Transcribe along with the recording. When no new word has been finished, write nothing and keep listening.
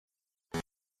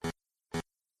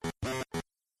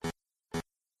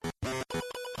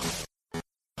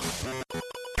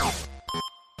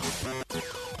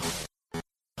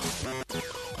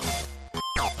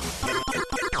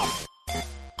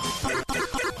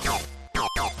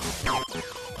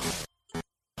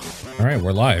All right,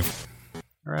 we're live.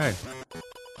 All right.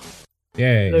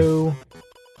 Yay. Hello.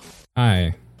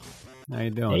 Hi. How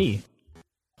you doing? Hey.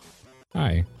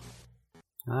 Hi.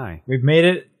 Hi. We've made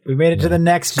it. We made it to the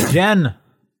next gen.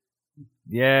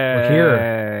 Yay. We're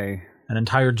here. An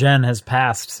entire gen has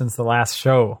passed since the last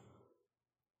show.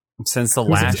 Since the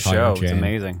last show. gen? It's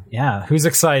amazing. Yeah. Who's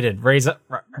excited? Raise up.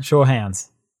 Show of hands.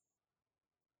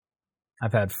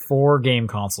 I've had 4 game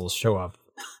consoles show up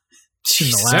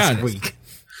in the last Yeah, week.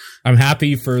 I'm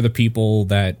happy for the people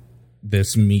that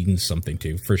this means something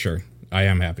to, for sure. I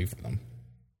am happy for them.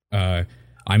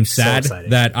 I'm sad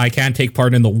that I can't take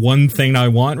part in the one thing I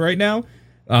want right now,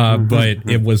 but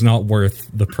it was not worth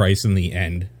the price in the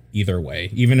end either way.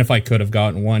 Even if I could have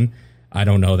gotten one, I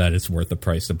don't know that it's worth the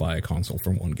price to buy a console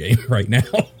for one game right now.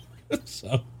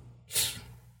 So,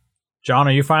 John,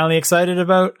 are you finally excited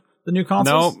about the new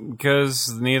consoles? No,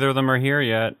 because neither of them are here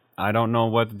yet. I don't know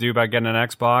what to do about getting an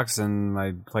Xbox, and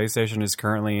my PlayStation is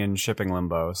currently in shipping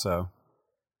limbo, so.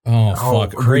 Oh,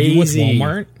 fuck. Crazy. Were you with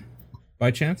Walmart by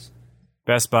chance?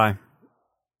 Best Buy.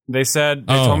 They said,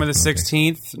 they told me the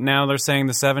 16th, now they're saying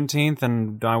the 17th,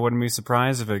 and I wouldn't be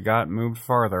surprised if it got moved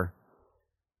farther.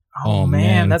 Oh,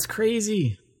 man, that's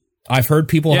crazy. I've heard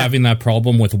people having that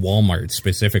problem with Walmart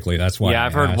specifically. That's why. Yeah,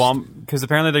 I've heard Walmart, because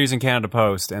apparently they're using Canada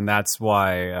Post, and that's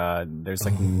why there's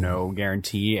like no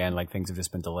guarantee, and like things have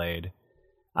just been delayed.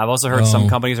 I've also heard some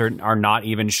companies are not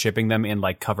even shipping them in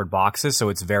like covered boxes, so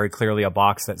it's very clearly a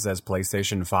box that says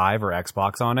PlayStation 5 or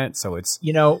Xbox on it. So it's,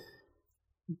 you know,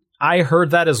 I heard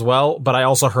that as well, but I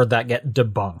also heard that get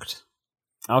debunked.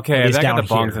 Okay, if that got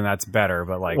debunked, then that's better.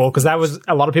 But like, well, because that was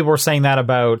a lot of people were saying that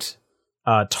about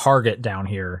Target down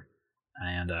here,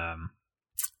 and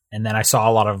then I saw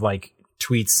a lot of like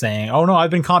tweets saying, "Oh no, I've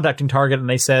been contacting Target, and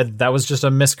they said that was just a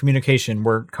miscommunication.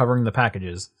 We're covering the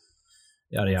packages."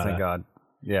 Yada yada. Thank God.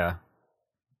 Yeah,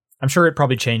 I'm sure it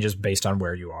probably changes based on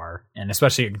where you are, and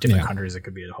especially in different countries, it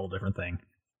could be a whole different thing.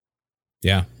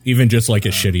 Yeah, even just like a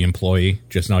shitty employee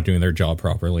just not doing their job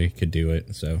properly could do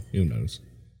it. So who knows?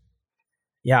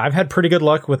 Yeah, I've had pretty good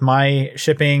luck with my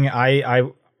shipping. I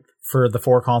for the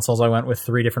 4 consoles, I went with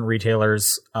 3 different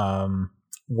retailers: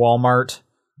 Walmart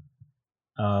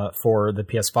for the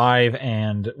PS5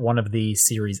 and one of the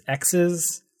Series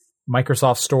X's,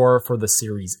 Microsoft Store for the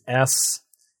Series S,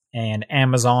 and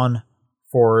Amazon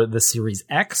for the Series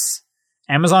X.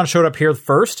 Amazon showed up here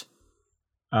first.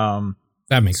 That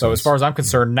makes sense. So as far as I'm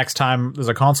concerned, next time there's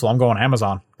a console, I'm going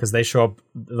Amazon because they show up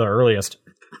the earliest.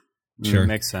 Sure.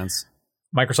 Makes sense.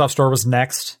 Microsoft Store was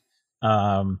next.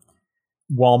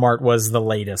 Walmart was the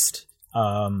latest.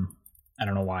 I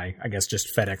don't know why. I guess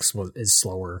just FedEx is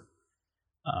slower.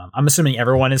 I'm assuming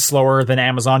everyone is slower than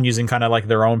Amazon using kind of like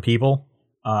their own people.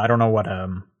 I don't know what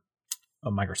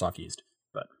Microsoft used,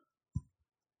 but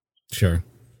sure.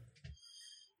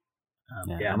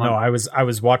 I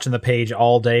was watching the page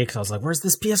all day because I was like, "Where's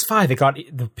this PS5?"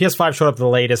 The PS5 showed up the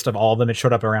latest of all of them. It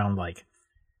showed up around like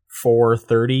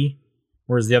 4:30,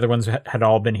 whereas the other ones had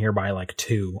all been here by like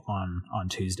 2 on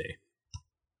Tuesday.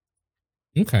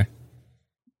 Okay.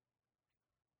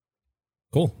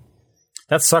 Cool.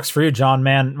 That sucks for you, John,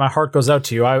 man. My heart goes out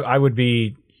to you. I would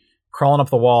be crawling up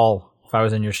the wall if I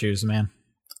was in your shoes, man.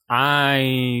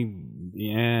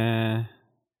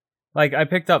 Like, I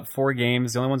picked up 4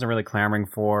 games. The only ones I'm really clamoring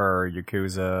for are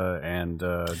Yakuza and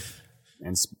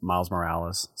Miles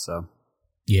Morales. So,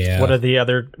 yeah. What are the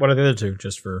other 2?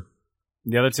 Just for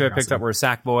the other 2 I picked up were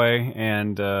Sackboy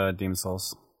and Demon's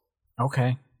Souls.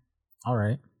 Okay, all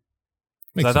right.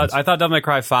 So I thought Devil May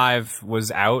Cry 5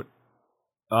 was out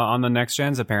on the next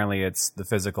gens. Apparently, the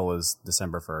physical is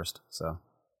December 1st. So,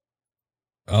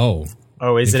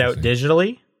 is it out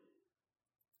digitally?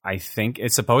 I think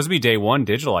it's supposed to be day 1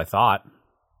 digital, I thought.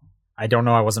 I don't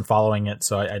know. I wasn't following it,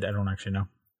 so I don't actually know.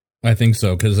 I think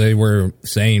so, because they were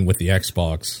saying with the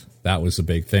Xbox, that was the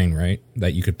big thing, right?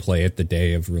 That you could play it the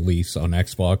day of release on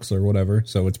Xbox or whatever,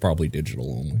 so it's probably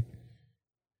digital only.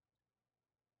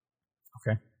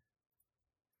 Okay.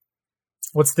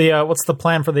 What's the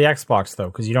plan for the Xbox, though?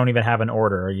 Because you don't even have an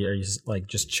order. Are you like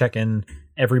just checking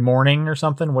every morning or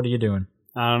something? What are you doing?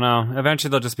 I don't know. Eventually,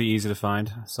 they'll just be easy to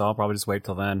find, so I'll probably just wait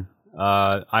till then.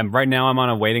 I'm on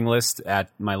a waiting list at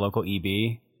my local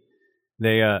EB.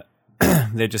 They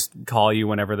they just call you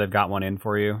whenever they've got one in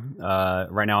for you.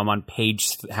 Right now, I'm on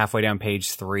halfway down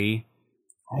page 3.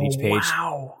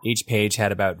 Each page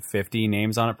had about 50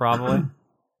 names on it, probably.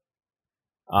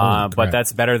 But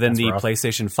that's better than the rough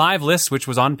PlayStation 5 list, which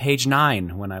was on page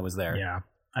 9 when I was there. Yeah,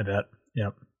 I bet.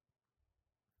 Yep.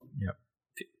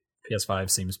 PS5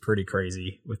 seems pretty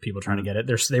crazy with people trying to get it.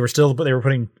 They were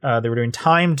doing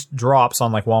timed drops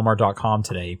on like Walmart.com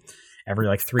today, every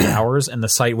like 3 hours, and the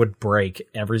site would break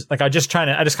I just kind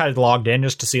of logged in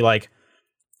just to see like,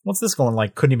 what's this going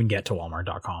like? Couldn't even get to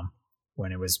Walmart.com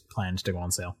when it was planned to go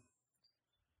on sale.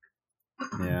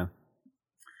 Yeah.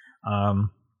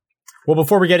 Well,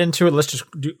 before we get into it, let's just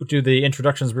do the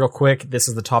introductions real quick. This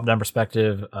is the Top Down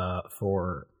Perspective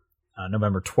for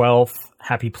November 12th.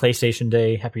 Happy PlayStation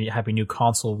Day. Happy new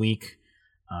console week.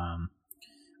 I'm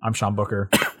Sean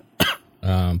Booker.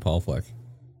 Paul Fleck.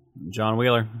 John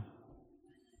Wheeler.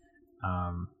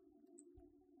 I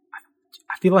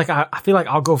feel like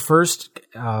I'll go first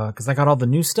because I got all the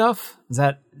new stuff. Is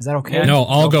that okay? No,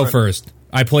 I'll go first.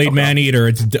 I played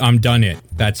Maneater. I'm done it.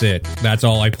 That's it. That's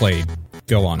all I played.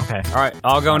 Go on. Okay. All right,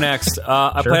 I'll go next.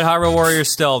 I played Hyrule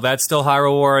Warriors still. That's still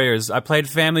Hyrule Warriors. I played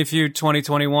Family Feud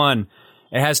 2021.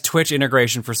 It has Twitch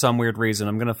integration for some weird reason.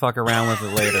 I'm going to fuck around with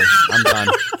it later. I'm done.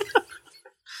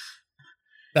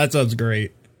 That sounds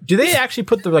great. Do they actually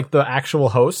put the actual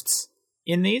hosts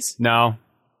in these? No.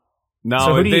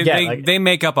 So who do you get? They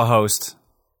make up a host.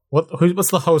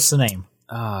 What's the host's name?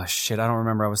 Oh, shit. I don't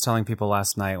remember. I was telling people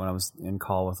last night when I was in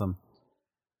call with them.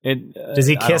 Does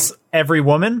he kiss every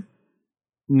woman?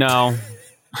 No.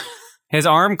 His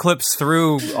arm clips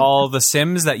through all the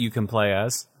Sims that you can play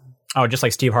as. Oh, just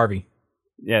like Steve Harvey.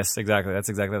 Yes, exactly. That's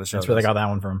exactly the show. That's where they got that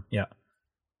one from. Yeah.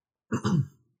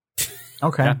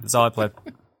 Okay. Yeah, that's all I played.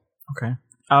 Okay.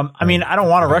 I mean, I don't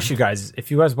want to rush you guys.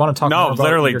 If you guys want to talk more about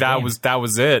literally, your that game.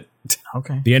 was it.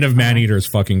 Okay. The end of Maneater is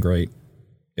fucking great.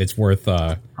 It's worth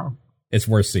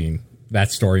seeing.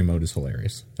 That story mode is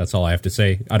hilarious. That's all I have to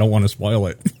say. I don't want to spoil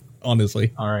it,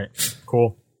 honestly. All right.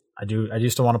 Cool. I do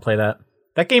still want to play that.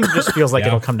 That game just feels like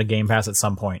it'll come to Game Pass at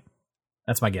some point.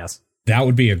 That's my guess. That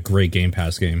would be a great Game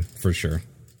Pass game for sure.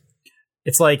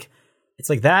 It's like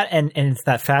that, and it's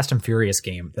that Fast and Furious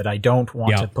game that I don't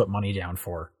want to put money down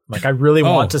for. Like, I really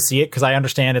want to see it because I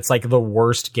understand it's like the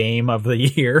worst game of the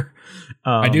year.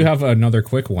 I do have another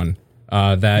quick one.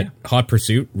 Hot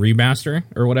Pursuit remaster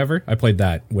or whatever. I played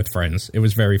that with friends. It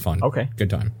was very fun. Okay,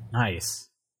 good time. Nice.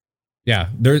 Yeah,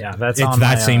 it's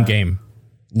that same game.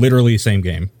 Literally same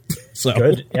game. So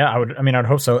good. Yeah, I would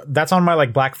hope so. That's on my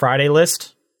like Black Friday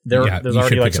list. There's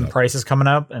already like some prices coming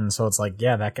up, and so it's like,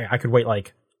 that I could wait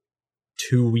like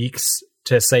 2 weeks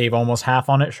to save almost half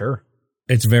on it. Sure.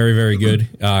 It's very, very good.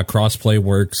 Crossplay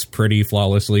works pretty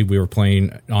flawlessly. We were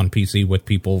playing on PC with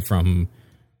people on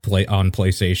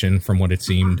PlayStation, from what it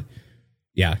seemed.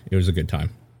 Yeah, it was a good time.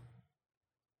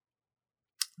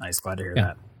 Nice, glad to hear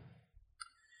that.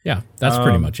 Yeah, that's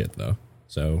pretty much it, though.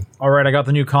 So, all right, I got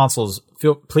the new consoles.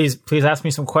 Please ask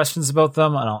me some questions about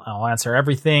them, and I'll answer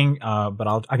everything. But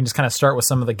I can just kind of start with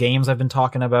some of the games I've been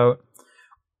talking about.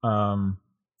 Or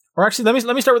actually,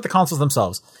 let me start with the consoles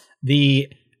themselves. The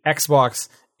Xbox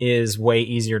is way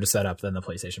easier to set up than the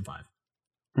PlayStation 5.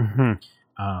 Mm-hmm.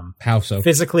 How so?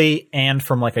 Physically and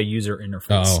from like a user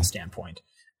interface standpoint.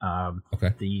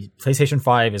 Okay. The PlayStation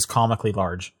 5 is comically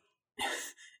large.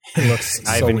 It looks.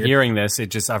 I've been hearing this.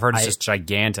 I've heard it's just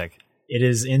gigantic. It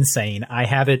is insane. I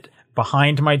have it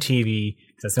behind my TV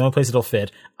because that's the only place it'll fit.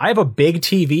 I have a big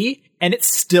TV and it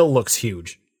still looks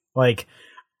huge. Like,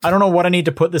 I don't know what I need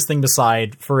to put this thing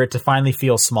beside for it to finally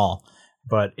feel small,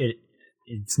 but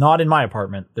it's not in my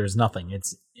apartment. There's nothing.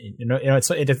 It's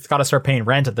got to start paying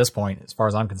rent at this point, as far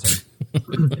as I'm concerned,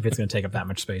 if it's going to take up that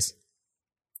much space.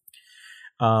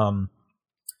 The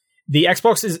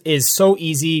Xbox is so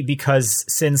easy because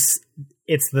since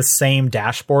it's the same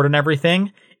dashboard and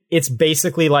everything, it's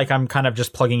basically like I'm kind of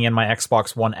just plugging in my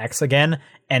Xbox One X again,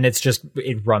 and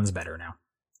it runs better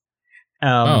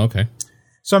now. Okay.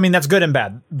 So, I mean, that's good and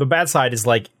bad. The bad side is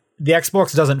like the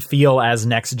Xbox doesn't feel as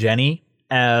next-gen-y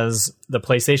as the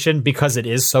PlayStation because it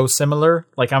is so similar.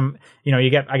 Like I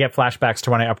get flashbacks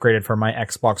to when I upgraded from my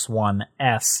Xbox One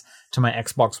S to my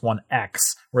Xbox One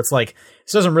X, where it's like,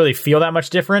 this doesn't really feel that much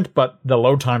different, but the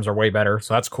load times are way better,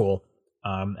 so that's cool.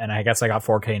 And I guess I got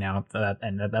 4K now,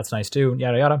 and that's nice too,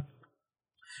 yada yada.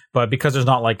 But because there's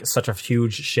not like such a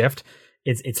huge shift,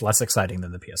 it's less exciting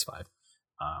than the PS5.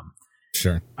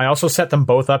 Sure. I also set them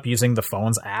both up using the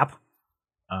phone's app,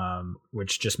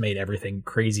 which just made everything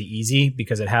crazy easy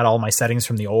because it had all my settings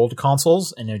from the old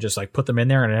consoles, and it just like put them in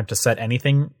there, and I didn't have to set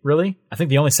anything really. I think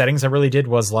the only settings I really did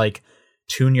was like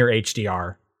tune your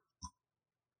HDR.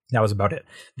 That was about it.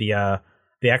 The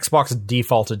Xbox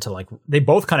defaulted to they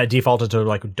both kind of defaulted to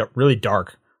like really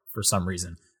dark for some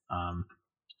reason.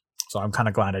 So I'm kind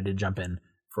of glad I did jump in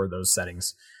for those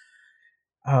settings.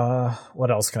 What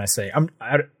else can I say? I'm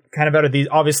kind of out of these.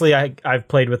 Obviously, I've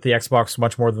played with the Xbox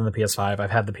much more than the PS5.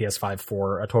 I've had the PS5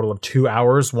 for a total of 2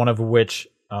 hours, one of which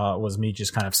was me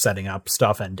just kind of setting up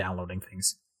stuff and downloading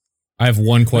things. I have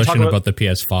one question about the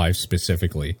PS5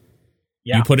 specifically.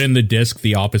 You put in the disc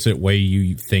the opposite way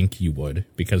you think you would,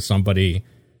 because somebody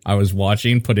I was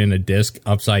watching put in a disc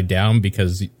upside down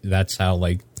because that's how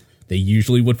like they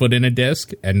usually would put in a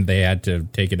disc, and they had to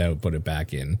take it out, put it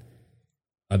back in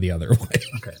the other way.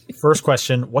 Okay. First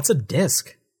question: what's a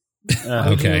disc?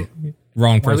 Okay,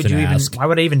 wrong person to ask. Why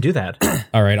would I even do that?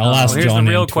 All right, I'll ask here's John.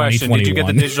 The real question: did you get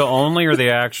the 2021. digital only or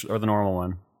the actual or the normal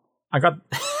one? I got.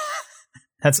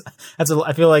 that's.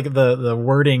 I feel like the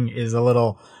wording is a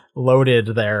little loaded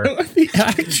there.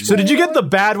 So did you get the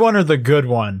bad one or the good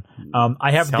one?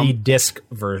 I have the disc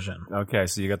version. Okay,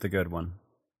 so you got the good one.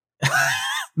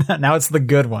 Now it's the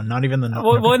good one, not even the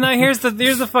normal. Well, now here's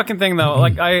the fucking thing though.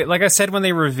 Like I said when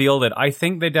they revealed it, I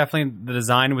think they definitely the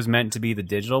design was meant to be the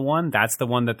digital one. That's the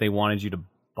one that they wanted you to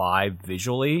buy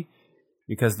visually,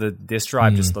 because the disc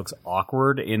drive just looks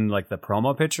awkward in like the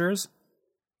promo pictures.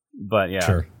 But yeah,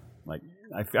 sure. Like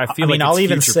I feel like I'll it's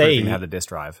even say to have the disc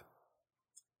drive.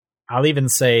 I'll even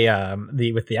say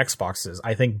with the Xboxes,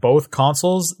 I think both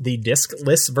consoles, the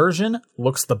disc-less version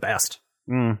looks the best.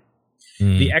 The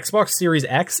Xbox Series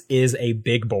X is a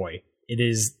big boy.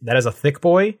 That is a thick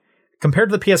boy. Compared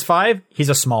to the PS5, he's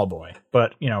a small boy.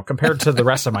 But, compared to the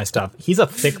rest of my stuff, he's a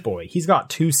thick boy. He's got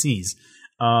 2 C's.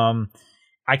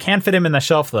 I can fit him in the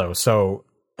shelf though, so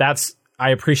I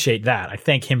appreciate that. I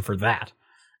thank him for that.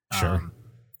 Sure.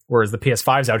 Whereas the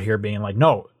PS5's out here being like,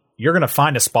 no, you're going to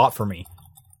find a spot for me,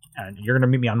 and you're going to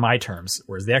meet me on my terms.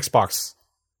 Whereas the Xbox,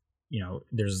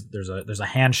 there's a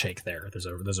handshake there.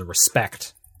 There's a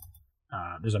respect.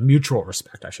 There's a mutual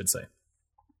respect, I should say.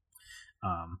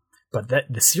 But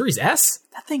the Series S,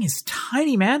 that thing is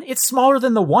tiny, man. It's smaller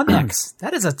than the One X.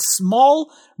 That is a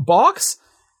small box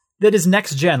that is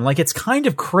next gen. Like, it's kind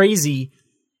of crazy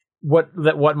what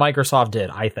Microsoft did,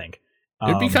 I think.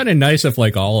 It'd be kind of nice if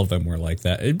like all of them were like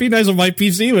that. It'd be nice if my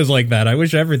PC was like that. I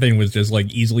wish everything was just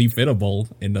like easily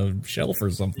fittable in a shelf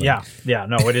or something. Yeah,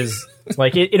 no, it is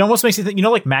like it almost makes you think.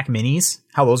 Like Mac Minis,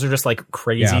 how those are just like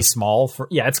crazy small.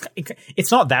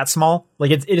 It's not that small.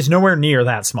 Like it is nowhere near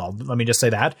that small. Let me just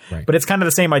say that. Right. But it's kind of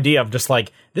the same idea of just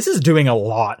like this is doing a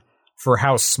lot for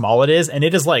how small it is, and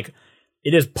it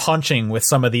is punching with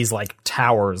some of these like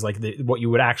towers, like what you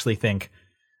would actually think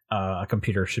a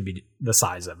computer should be the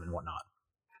size of and whatnot.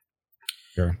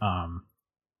 Sure.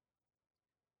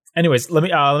 Anyways, let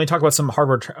me talk about some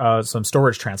hardware, some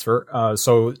storage transfer.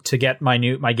 So to get my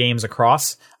games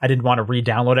across, I didn't want to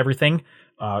re-download everything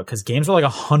because games are like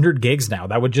 100 gigs now.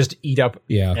 That would just eat up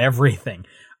everything.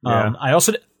 Yeah. I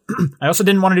also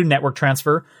didn't want to do network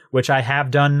transfer, which I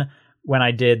have done when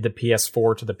I did the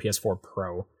PS4 to the PS4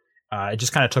 Pro. It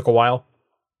just kind of took a while.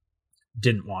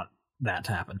 Didn't want that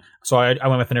to happen, so I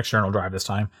went with an external drive this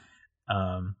time.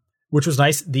 Which was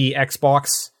nice. The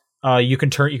Xbox, you can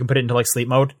put it into like sleep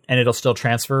mode and it'll still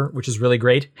transfer, which is really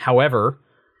great. However,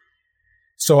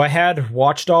 so I had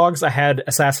Watch Dogs, I had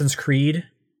Assassin's Creed,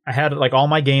 I had like all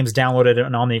my games downloaded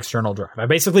and on the external drive. I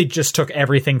basically just took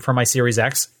everything from my Series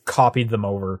X, copied them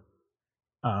over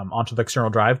onto the external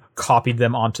drive, copied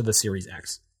them onto the Series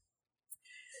X.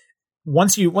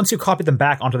 Once you copy them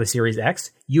back onto the Series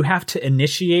X, you have to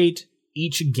initiate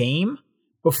each game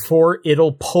before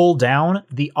it'll pull down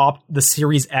the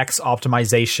Series X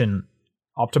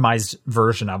optimized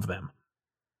version of them.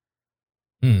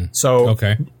 So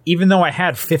even though I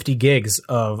had 50 gigs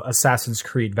of Assassin's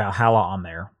Creed Valhalla on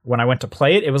there, when I went to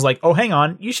play it, it was like, oh, hang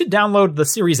on, you should download the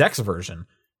Series X version.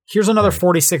 Here's another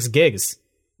 46 gigs.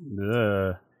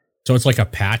 So it's like a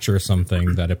patch or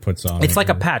something that it puts on. It's like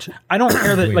a patch. I don't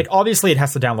care that, like, obviously it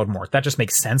has to download more. That just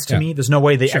makes sense to me. There's no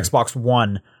way the Xbox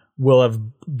One will have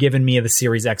given me the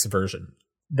Series X version.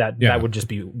 That would just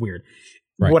be weird.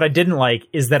 Right. What I didn't like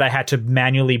is that I had to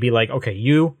manually be like, okay,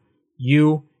 you,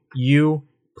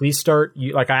 please start.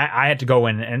 You, like I had to go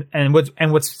in and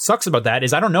what sucks about that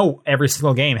is I don't know every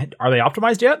single game. Are they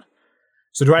optimized yet?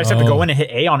 So do I just have to go in and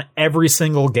hit A on every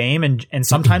single game and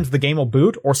sometimes the game will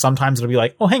boot, or sometimes it'll be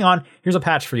like, oh, hang on, here's a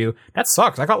patch for you. That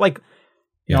sucks. I got like,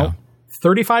 you know,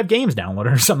 35 games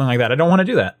downloaded or something like that. I don't want to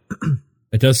do that.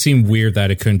 It does seem weird that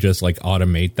it couldn't just like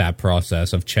automate that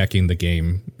process of checking the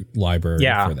game library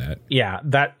for that. Yeah,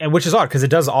 which is odd because it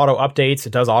does auto updates,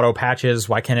 it does auto patches.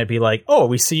 Why can't it be like, oh,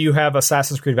 we see you have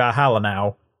Assassin's Creed Valhalla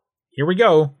now. Here we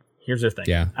go. Here's your thing.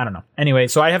 Yeah. I don't know. Anyway,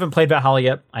 so I haven't played Valhalla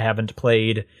yet. I haven't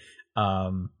played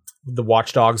the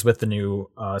Watch Dogs with the new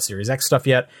Series X stuff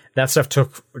yet. That stuff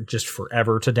took just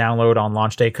forever to download on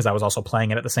launch day because I was also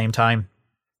playing it at the same time.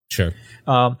 Sure.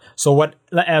 So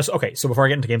before I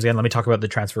get into games again, let me talk about the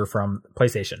transfer from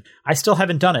PlayStation. I still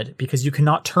haven't done it because you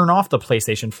cannot turn off the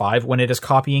PlayStation 5 when it is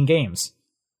copying games.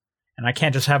 And I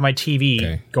can't just have my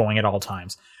TV going at all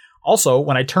times. Also,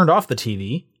 when I turned off the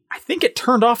TV, think it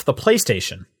turned off the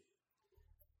PlayStation.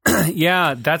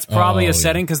 Yeah, that's probably a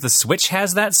setting because the Switch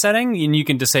has that setting and you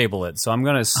can disable it. So I'm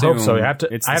going to assume I hope so. I have to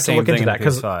look into that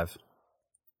because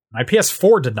my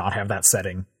PS4 did not have that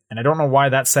setting, and I don't know why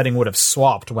that setting would have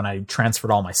swapped when I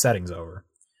transferred all my settings over.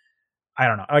 I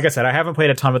don't know. Like I said, I haven't played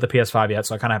a ton with the PS5 yet,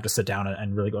 so I kind of have to sit down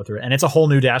and really go through it. And it's a whole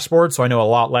new dashboard, so I know a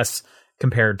lot less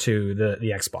compared to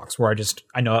the Xbox, where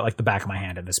I know it like the back of my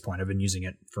hand at this point. I've been using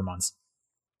it for months.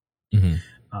 Mm-hmm.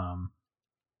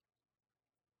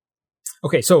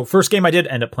 Okay, so first game I did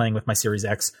end up playing with my Series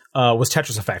X was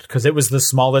Tetris Effect, because it was the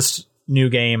smallest new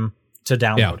game to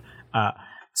download. Yeah.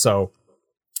 So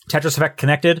Tetris Effect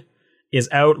Connected is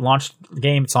out, launched the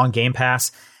game, it's on Game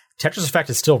Pass. Tetris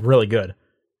Effect is still really good.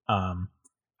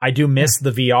 I do miss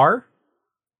the VR.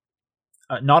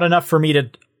 Not enough for me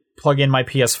to plug in my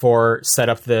PS4, set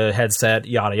up the headset,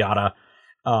 yada yada.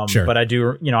 Sure. But I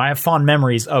do, I have fond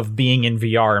memories of being in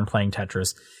VR and playing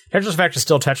Tetris. Tetris Effect is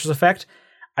still Tetris Effect.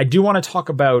 I do want to talk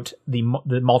about the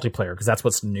multiplayer because that's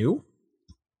what's new.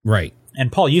 Right.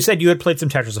 And Paul, you said you had played some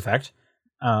Tetris Effect.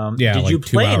 Did you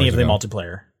play any of the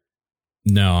multiplayer?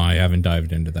 No, I haven't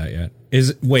dived into that yet.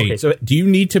 Do you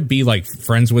need to be like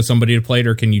friends with somebody to play it,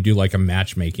 or can you do like a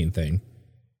matchmaking thing?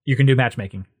 You can do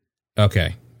matchmaking.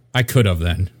 Okay. I could have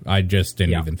then. I just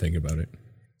didn't even think about it.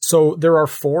 So there are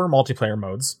 4 multiplayer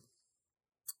modes,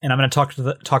 and I'm going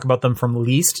to talk about them from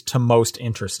least to most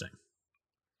interesting.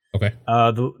 Okay.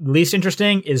 The least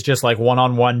interesting is just like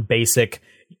one-on-one basic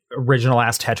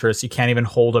original-ass Tetris. You can't even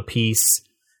hold a piece.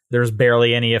 There's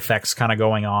barely any effects kind of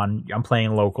going on. I'm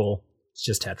playing local. It's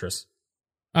just Tetris.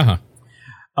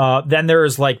 Then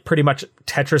there's like pretty much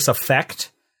Tetris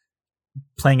Effect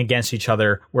playing against each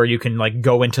other, where you can like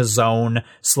go into zone,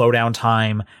 slow down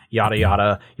time, yada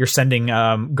yada. You're sending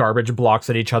garbage blocks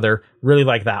at each other. Really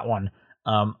like that one.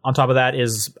 On top of that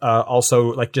is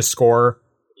also like just score.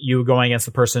 You going against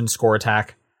the person, score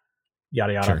attack,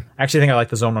 yada yada. Sure. I actually think I like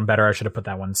the zone one better. I should have put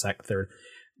that one third.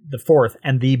 The fourth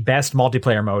and the best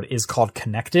multiplayer mode is called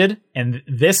Connected, and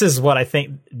this is what I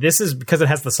think. This is because it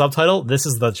has the subtitle. This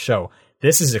is the show.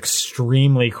 This is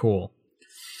extremely cool.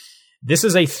 This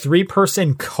is a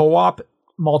 3-person co-op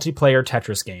multiplayer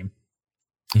Tetris game,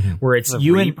 where it's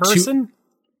you and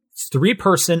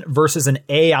 3-person versus an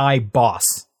AI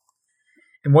boss.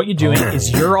 And what you're doing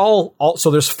is you're all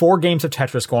so there's 4 games of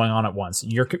Tetris going on at once.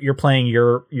 You're playing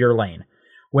your lane.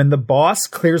 When the boss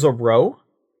clears a row,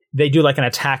 they do like an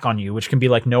attack on you, which can be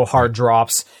like no hard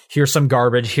drops. Here's some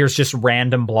garbage. Here's just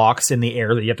random blocks in the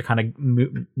air that you have to kind of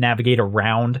navigate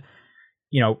around.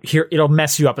 Here it'll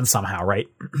mess you up in somehow, right?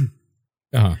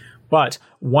 But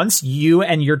once you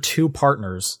and your 2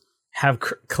 partners have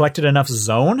collected enough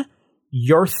zone,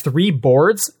 your 3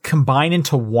 boards combine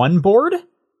into 1 board.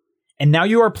 And now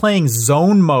you are playing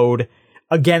zone mode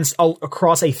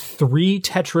across a 3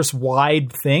 Tetris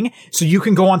wide thing, so you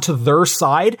can go onto their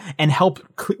side and help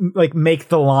make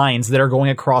the lines that are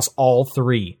going across all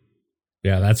 3.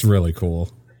 Yeah, that's really cool.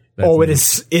 It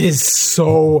is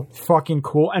so fucking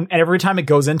cool. And every time it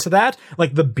goes into that,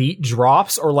 like the beat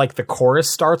drops or like the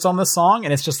chorus starts on the song,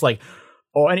 and it's just like,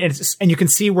 and you can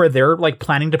see where they're like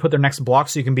planning to put their next block,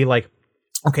 so you can be like,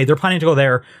 okay, they're planning to go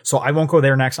there, so I won't go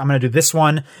there next. I'm going to do this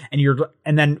one,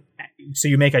 so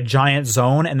you make a giant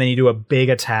zone, and then you do a big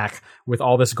attack with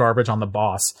all this garbage on the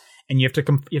boss, and you have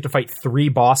to fight 3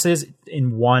 bosses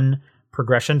in one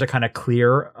progression to kind of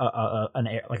clear a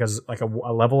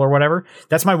level or whatever.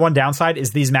 That's my one downside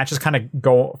is these matches kind of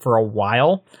go for a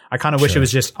while. I kind of wish it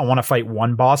was just I want to fight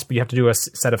 1 boss, but you have to do a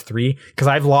set of 3 because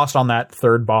I've lost on that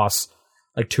 3rd boss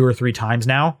like 2 or 3 times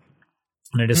now,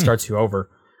 and it just starts you over.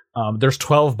 There's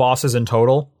 12 bosses in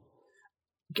total.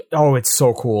 Oh, it's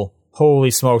so cool.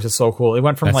 Holy smokes, it's so cool. It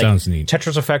went from sounds neat.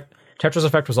 Tetris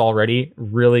Effect was already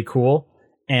really cool,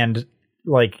 and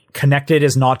like Connected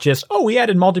is not just, we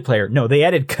added multiplayer. No, they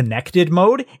added Connected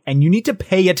mode, and you need to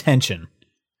pay attention.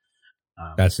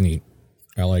 That's neat.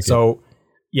 I like it. So,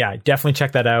 yeah, definitely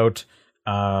check that out.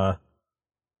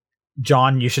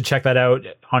 John, you should check that out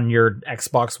on your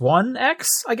Xbox One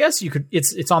X. I guess you could.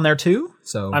 It's on there too.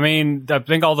 So I mean, I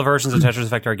think all the versions of Tetris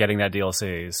Effect are getting that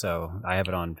DLC. So I have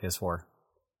it on PS4.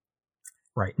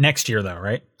 Right, next year though,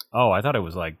 right? Oh, I thought it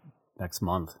was like next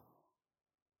month.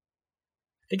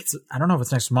 I don't know if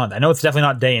it's next month. I know it's definitely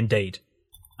not day and date.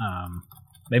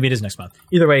 Maybe it is next month.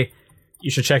 Either way,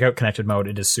 you should check out Connected Mode.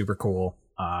 It is super cool.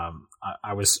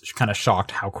 I was kind of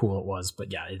shocked how cool it was,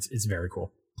 but yeah, it's very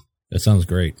cool. That sounds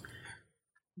great.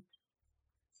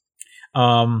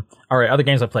 All right, other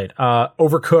games I played.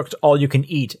 Overcooked All You Can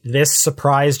Eat. This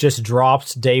surprise just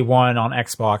dropped day 1 on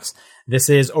Xbox. This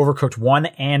is Overcooked 1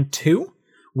 and 2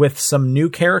 with some new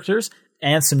characters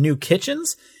and some new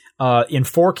kitchens. in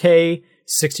 4K,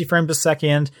 60 frames a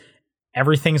second.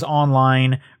 Everything's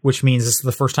online, which means this is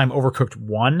the first time Overcooked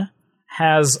 1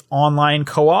 has online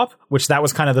co-op, which that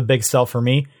was kind of the big sell for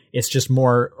me. It's just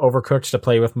more Overcooked to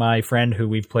play with my friend who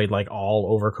we've played like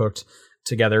all Overcooked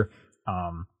together.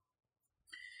 I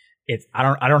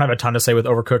don't have a ton to say with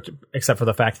Overcooked except for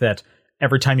the fact that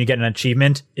every time you get an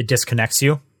achievement, it disconnects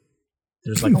you.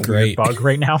 There's like a weird bug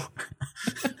right now.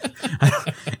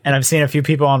 And I've seen a few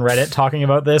people on Reddit talking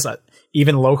about this.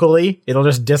 Even locally, it'll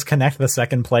just disconnect the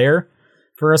second player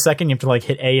for a second. You have to like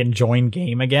hit A and join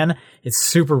game again. It's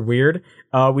super weird.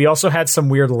 We also had some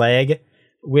weird lag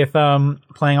with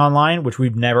playing online, which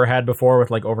we've never had before with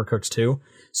like Overcooked 2.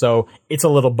 So it's a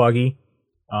little buggy.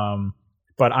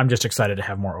 But I'm just excited to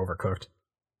have more Overcooked.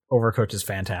 Overcooked is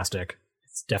fantastic.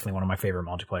 It's definitely one of my favorite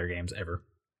multiplayer games ever.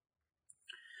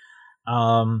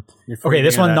 Okay,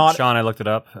 this one not... Sean, I looked it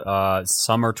up.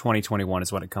 Summer 2021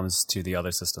 is when it comes to the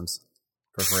other systems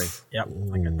for free. Yep,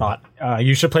 like I thought.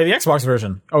 You should play the Xbox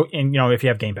version. Oh, and if you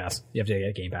have Game Pass. You have to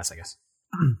get Game Pass, I guess.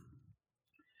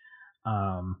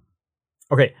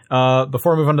 Okay,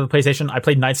 before I move on to the PlayStation, I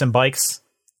played Knights and Bikes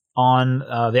on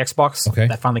the Xbox. Okay.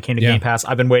 That finally came to Game Pass.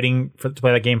 I've been waiting to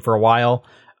play that game for a while.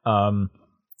 And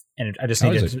I just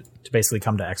needed to basically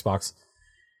come to Xbox.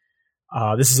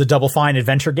 This is a Double Fine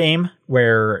adventure game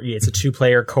where it's a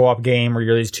 2-player co-op game where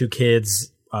you're these 2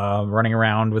 kids running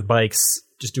around with bikes,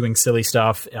 just doing silly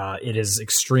stuff. It is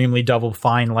extremely Double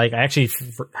Fine-like. I actually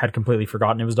had completely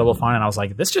forgotten it was Double Fine, and I was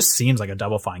like, this just seems like a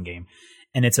Double Fine game.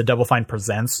 And it's a Double Fine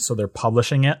Presents, so they're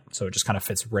publishing it, so it just kind of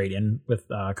fits right in with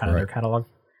kind of their catalog.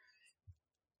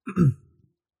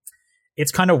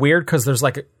 It's kind of weird because there's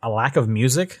like a lack of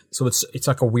music, so it's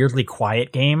like a weirdly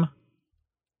quiet game.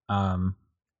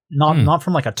 Not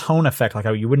from like a tone effect, like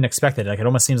you wouldn't expect it. Like it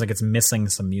almost seems like it's missing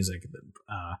some music.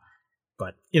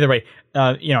 But either way,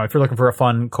 if you're looking for a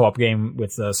fun co-op game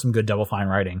with some good Double Fine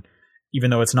writing, even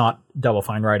though it's not Double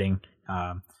Fine writing,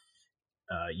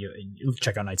 you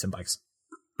check out Knights and Bikes.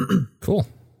 Cool.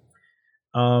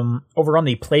 Over on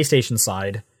the PlayStation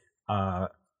side,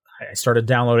 I started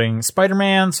downloading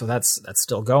Spider-Man, so that's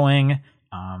still going.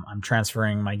 I'm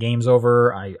transferring my games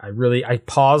over. I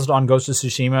paused on Ghost of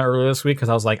Tsushima earlier this week because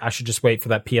I was like, I should just wait for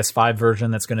that PS5 version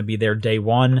that's going to be there day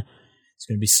one. It's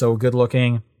going to be so good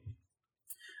looking.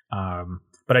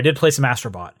 But I did play some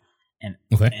Astrobot, and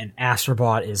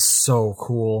Astrobot is so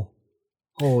cool.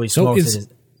 Holy smokes!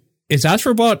 Is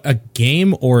Astrobot a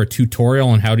game or a tutorial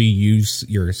on how to use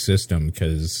your system?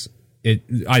 Because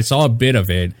I saw a bit of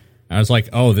it. I was like,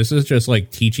 oh, this is just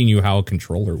like teaching you how a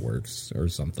controller works or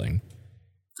something.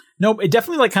 Nope, it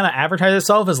definitely like kind of advertised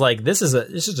itself as like this is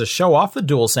a show off the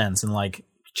DualSense and like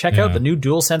check out the new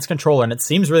DualSense controller. And it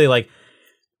seems really like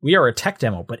we are a tech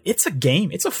demo, but it's a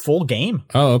game. It's a full game.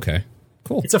 Oh, okay.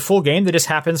 Cool. It's a full game that just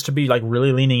happens to be like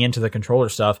really leaning into the controller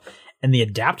stuff. And the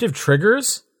adaptive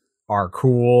triggers are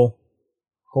cool.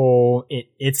 Oh,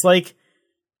 it's like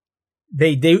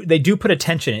they do put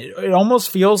attention. It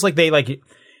almost feels like they like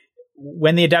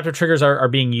when the adaptive triggers are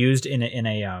being used in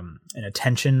a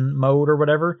tension mode or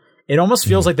whatever. It almost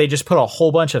feels like they just put a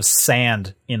whole bunch of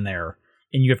sand in there,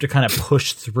 and you have to kind of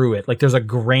push through it. Like there's a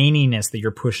graininess that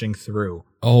you're pushing through.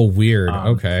 Oh, weird.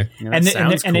 Okay,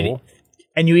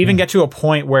 and you even get to a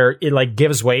point where it like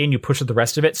gives way and you push at the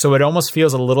rest of it. So it almost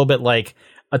feels a little bit like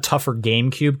a tougher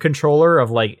GameCube controller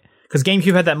of like. Because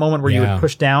GameCube had that moment where you would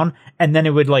push down and then it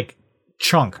would like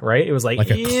chunk, right? It was like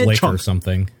a click chunk. Or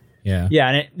something. Yeah. Yeah.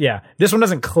 And this one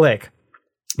doesn't click,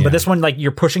 but this one, like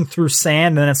you're pushing through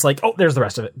sand and then it's like, oh, there's the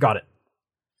rest of it. Got it.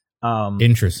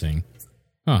 Interesting.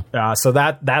 Huh. So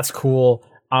that's cool.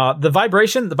 The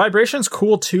vibration's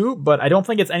cool too, but I don't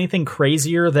think it's anything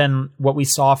crazier than what we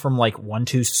saw from like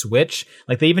 1-2 Switch.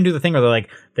 Like they even do the thing where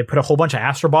they put a whole bunch of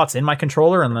Astrobots in my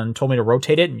controller and then told me to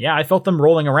rotate it. And yeah, I felt them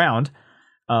rolling around.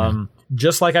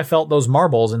 Just like I felt those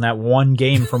marbles in that one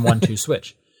game from 1-2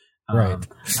 Switch. Right.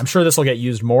 I'm sure this will get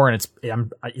used more, and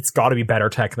it's got to be better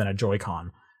tech than a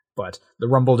Joy-Con. But the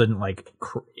rumble didn't it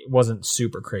wasn't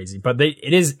super crazy. But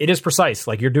it is precise.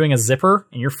 Like you're doing a zipper,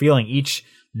 and you're feeling each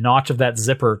notch of that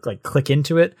zipper like click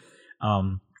into it.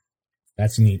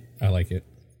 That's neat. I like it.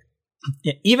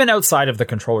 Even outside of the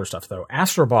controller stuff, though,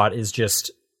 Astrobot is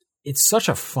it's such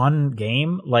a fun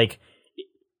game. Like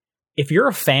if you're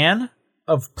a fan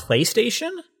of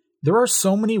PlayStation, there are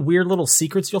so many weird little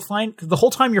secrets you'll find. The whole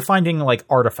time you're finding like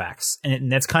artifacts,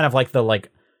 and that's kind of like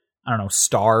the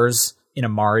stars in a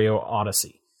Mario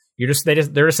Odyssey. They're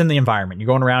just in the environment. You're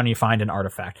going around and you find an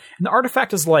artifact, and the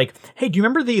artifact is like, hey, do you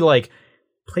remember the like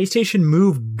PlayStation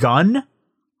Move gun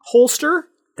holster?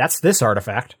 That's this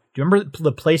artifact. Do you remember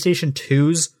the PlayStation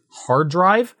 2's hard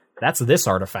drive? That's this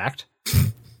artifact.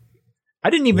 I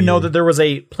didn't even know that there was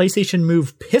a PlayStation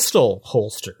Move pistol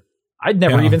holster. I'd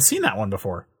never even seen that one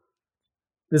before.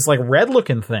 This like red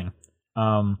looking thing.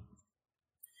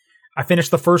 I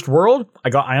finished the first world.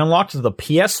 I unlocked the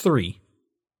PS3.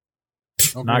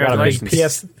 Oh, now I got a big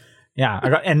PS. Yeah,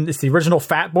 and it's the original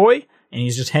Fat Boy, and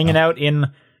he's just hanging out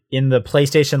in the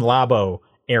PlayStation Labo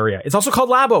area. It's also called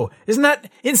Labo. Isn't that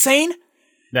insane?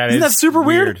 Isn't that super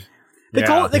weird? They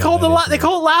call it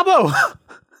Labo.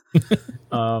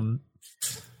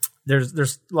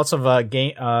 There's lots of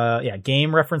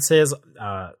game references.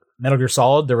 Metal Gear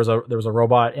Solid. There was a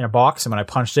robot in a box, and when I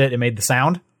punched it, it made the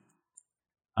sound.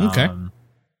 Okay.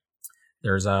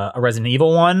 There's a Resident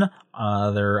Evil one.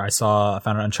 I found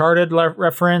an Uncharted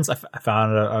reference. I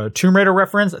found a Tomb Raider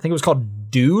reference. I think it was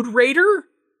called Dude Raider.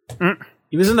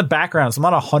 He was in the background, so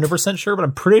I'm not 100% sure, but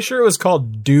I'm pretty sure it was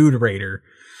called Dude Raider,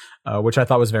 which I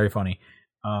thought was very funny.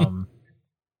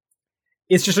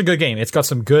 It's just a good game. It's got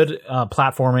some good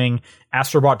platforming.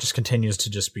 Astrobot just continues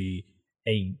to just be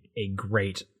a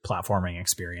great platforming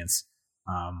experience,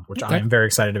 which I'm very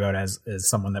excited about as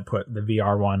someone that put the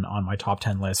VR one on my top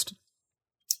 10 list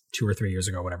 2 or 3 years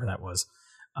ago, whatever that was.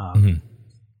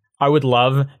 I would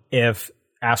love if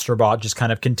Astrobot just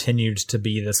kind of continued to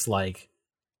be this like,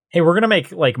 hey, we're going to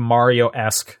make like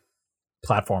Mario-esque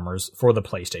platformers for the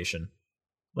PlayStation.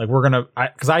 Like we're going to,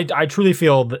 because I truly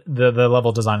feel the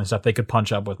level design and stuff, they could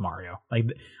punch up with Mario. Like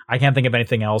I can't think of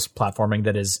anything else platforming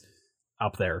that is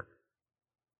up there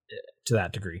to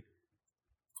that degree.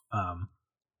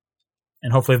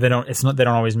 And hopefully they don't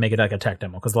always make it like a tech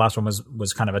demo, because the last one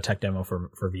was kind of a tech demo for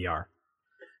VR.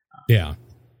 Yeah.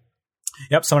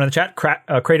 Yep. Someone in the chat,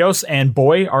 Kratos and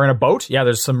Boy are in a boat. Yeah.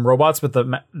 There's some robots with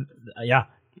the, yeah.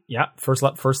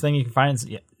 First thing you can find is,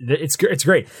 it's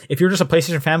great. If you're just a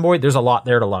PlayStation fanboy, there's a lot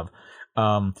there to love.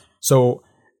 So,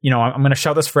 I'm going to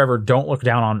shout this forever. Don't look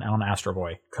down on Astro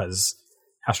Boy, because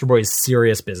Astro Boy is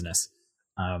serious business.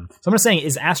 So I'm going to say,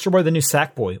 is Astro Boy the new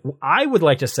Sackboy? I would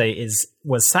like to say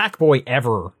was Sackboy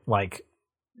ever like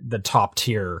the top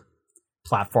tier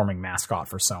platforming mascot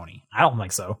for Sony? I don't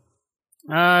think so.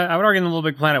 I would argue in the Little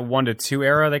Big Planet 1 to 2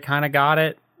 era, they kind of got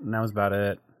it, and that was about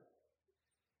it.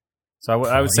 So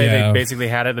I would say they basically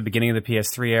had it at the beginning of the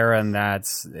PS3 era, and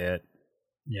that's it.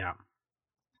 Yeah.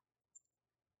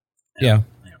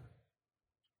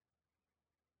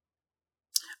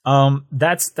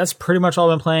 That's pretty much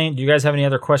all I've been playing. Do you guys have any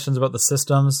other questions about the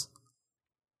systems?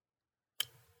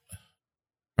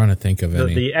 Trying to think of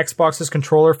any. The Xbox's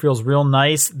controller feels real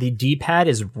nice. The D-pad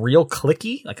is real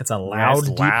clicky, like it's a loud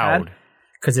D-pad,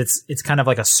 because it's kind of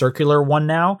like a circular one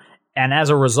now. And as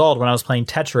a result, when I was playing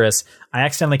Tetris, I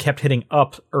accidentally kept hitting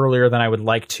up earlier than I would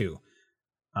like to,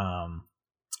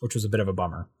 which was a bit of a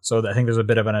bummer. So I think there's a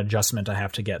bit of an adjustment I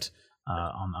have to get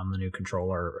on the new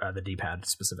controller, the D-pad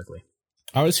specifically.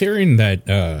 I was hearing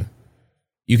that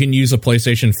you can use a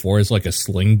PlayStation 4 as like a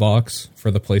sling box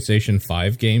for the PlayStation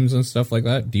 5 games and stuff like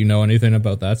that. Do you know anything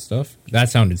about that stuff? That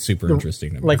sounded super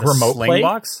interesting to me. Like remote play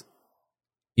box?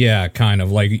 Yeah, kind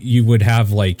of. Like you would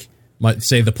have like,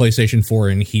 say the PlayStation 4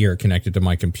 in here connected to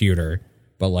my computer,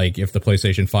 but like if the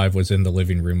PlayStation 5 was in the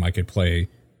living room, I could play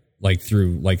like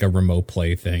through like a remote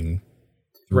play thing.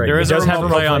 Right. There is a remote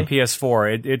play on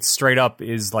PS4. It straight up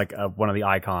is like one of the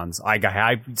icons. I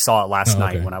saw it last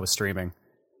night when I was streaming.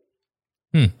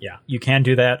 Yeah, you can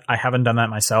do that. I haven't done that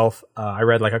myself. I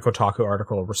read like a Kotaku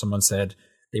article where someone said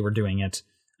they were doing it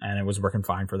and it was working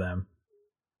fine for them.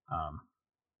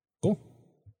 Cool.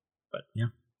 But yeah.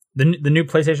 The new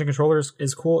PlayStation controller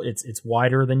is cool. It's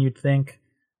wider than you'd think,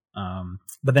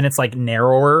 but then it's like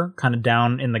narrower, kind of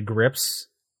down in the grips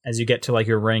as you get to like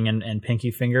your ring and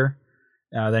pinky finger,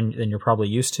 than you're probably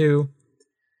used to.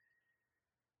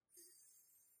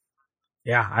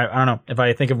 Yeah, I don't know. If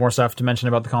I think of more stuff to mention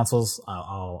about the consoles,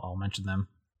 I'll mention them.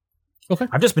 Okay.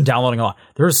 I've just been downloading a lot.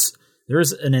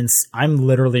 I'm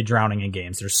literally drowning in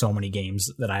games. There's so many games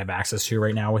that I have access to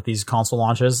right now with these console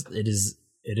launches. It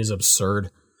is absurd.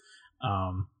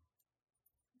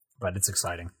 But it's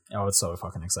exciting. Oh, it's so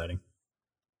fucking exciting.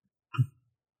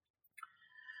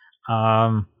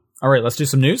 All right, let's do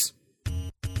some news.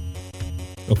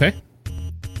 Okay.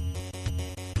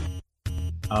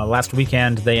 Last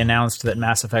weekend, they announced that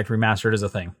Mass Effect Remastered is a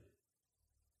thing.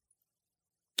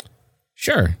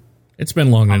 Sure. It's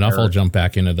been long enough. I'll jump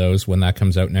back into those when that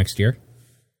comes out next year.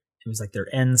 It was like their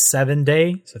N7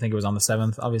 day, so I think it was on the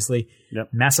 7th, obviously. Yep.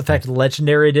 Mass Effect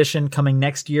Legendary Edition coming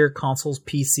next year, consoles,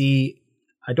 PC.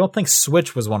 I don't think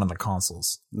Switch was one of the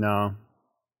consoles. No.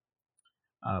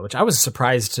 Which I was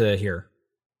surprised to hear.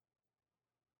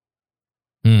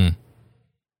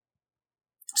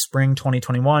 Spring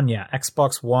 2021, yeah.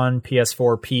 Xbox One,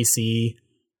 PS4, PC.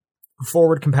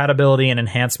 forward compatibility and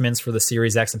enhancements for the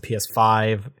Series X and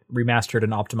PS5, remastered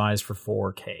and optimized for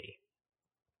 4K.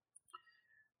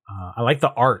 I like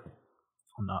the art,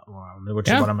 which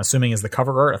is what I'm assuming is the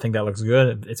cover art. I think that looks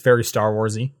good. It's very Star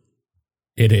Wars-y.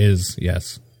 It is,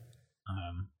 yes.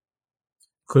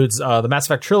 Includes the Mass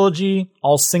Effect trilogy,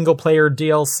 all single-player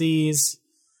DLCs,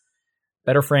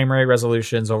 better frame rate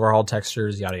resolutions, overhauled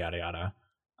textures, yada, yada, yada.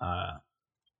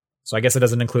 So I guess it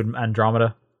doesn't include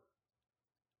Andromeda.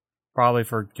 Probably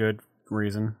for good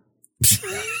reason.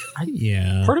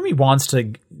 Yeah. Part of me wants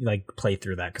to play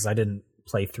through that because I didn't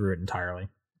play through it entirely.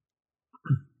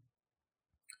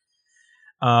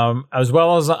 As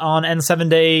well as on N7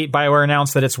 Day, BioWare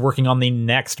announced that it's working on the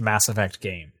next Mass Effect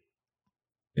game.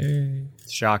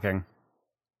 Shocking.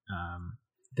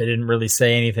 They didn't really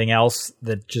say anything else,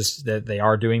 that they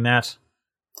are doing that.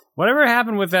 Whatever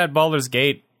happened with that Baldur's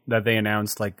Gate that they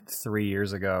announced 3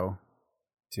 years ago,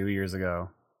 2 years ago?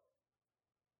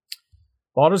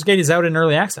 Baldur's Gate is out in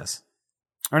early access.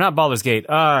 Or not Baldur's Gate,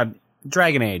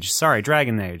 Dragon Age. Sorry,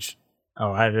 Dragon Age.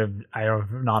 Oh, I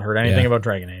have not heard anything about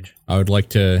Dragon Age. I would like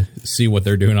to see what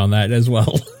they're doing on that as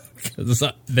well. Because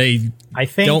I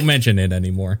think don't mention it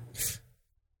anymore.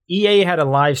 EA had a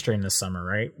live stream this summer,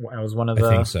 right? It was one of the...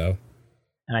 I think so.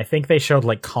 And I think they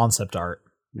showed concept art.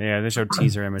 Yeah, they showed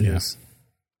teaser images.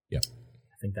 Yeah.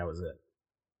 I think that was it.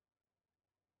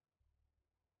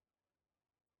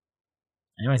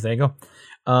 Anyways, there you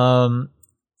go.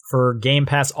 For Game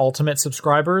Pass Ultimate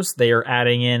subscribers, they are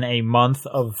adding in a month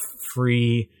of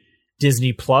free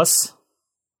Disney Plus.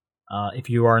 If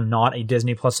you are not a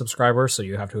Disney Plus subscriber, so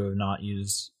you have to have not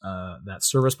used that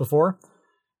service before.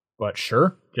 But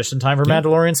sure, just in time for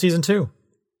Mandalorian Season 2.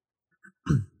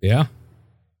 Yeah.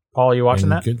 Paul, are you watching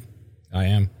that? Good. I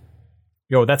am.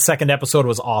 Yo, that second episode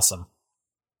was awesome.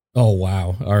 Oh,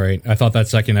 wow. All right. I thought that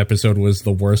second episode was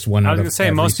the worst one. I was going to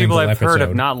say, most people I've heard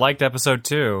have not liked episode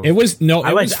 2. It was,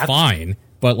 was fine,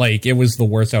 but it was the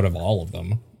worst out of all of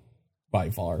them, by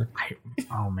far.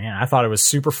 Oh, man. I thought it was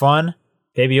super fun.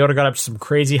 Baby Yoda got up to some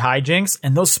crazy hijinks,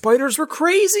 and those spiders were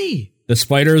crazy. The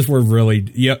spiders were really...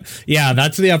 Yeah,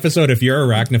 that's the episode. If you're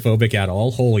arachnophobic at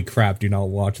all, holy crap, do not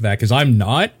watch that, because I'm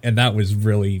not, and that was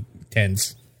really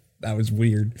tense. That was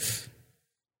weird.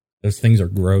 Those things are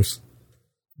gross.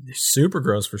 They're super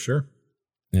gross, for sure.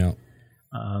 Yeah.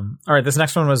 All right, this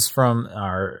next one was from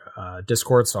our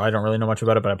Discord, so I don't really know much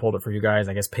about it, but I pulled it for you guys.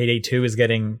 I guess Payday 2 is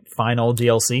getting final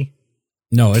DLC.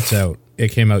 No, it's out.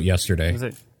 It came out yesterday. I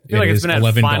feel like it's been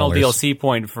at final DLC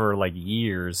point for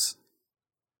years.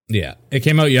 Yeah, it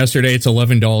came out yesterday. It's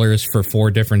 $11 for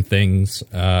 4 different things.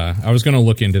 I was going to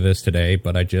look into this today,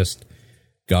 but I just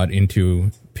got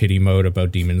into pity mode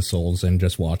about Demon's Souls and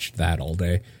just watched that all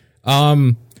day.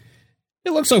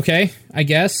 It looks okay, I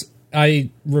guess. I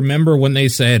remember when they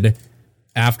said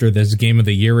after this Game of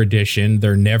the Year edition,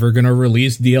 they're never going to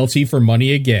release DLC for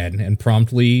money again, and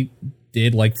promptly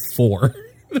did 4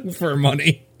 for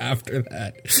money after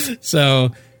that.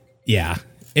 So, yeah,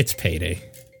 it's Payday.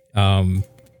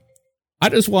 I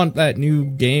just want that new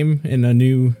game and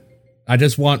I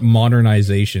just want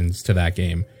modernizations to that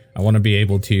game. I want to be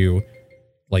able to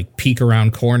peek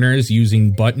around corners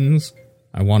using buttons.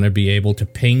 I want to be able to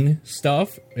ping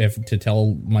stuff to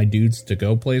tell my dudes to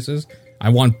go places. I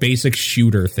want basic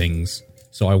shooter things.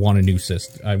 So I want a new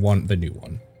system. I want the new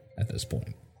one at this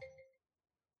point.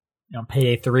 You want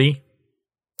Payday 3?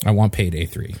 I want Payday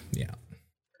 3, yeah.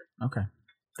 Okay.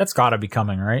 That's got to be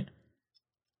coming, right?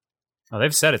 Oh,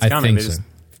 they've said it's coming.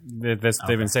 They've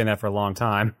been saying that for a long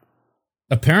time.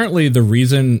 Apparently, the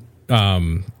reason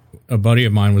a buddy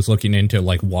of mine was looking into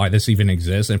why this even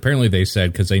exists, and apparently they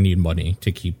said because they need money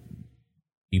to keep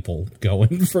people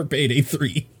going for Payday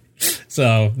 3.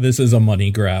 So this is a money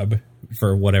grab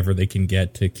for whatever they can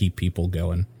get to keep people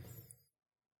going.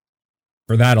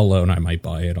 For that alone, I might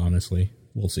buy it, honestly.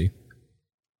 We'll see.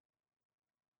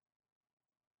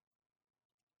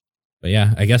 But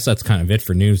yeah, I guess that's kind of it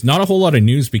for news. Not a whole lot of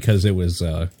news because it was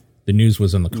the news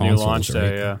was in the consoles, new launch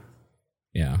day, yeah.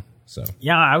 Yeah, so.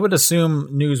 Yeah, I would assume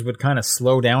news would kind of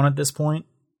slow down at this point.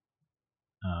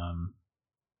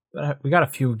 But we got a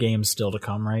few games still to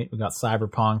come, right? We got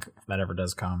Cyberpunk, if that ever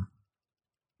does come.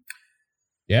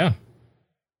 Yeah.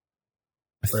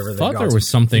 I thought there was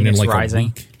something in Rising. A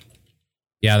week.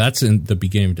 Yeah, that's in the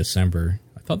beginning of December.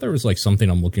 I thought there was something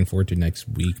I'm looking forward to next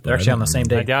week. But they're actually on the same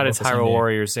day. I doubt it's Hyrule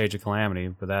Warriors Age of Calamity,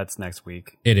 but that's next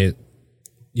week. It is.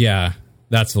 Yeah,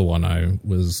 that's the one I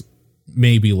was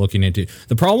maybe looking into.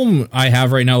 The problem I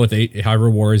have right now with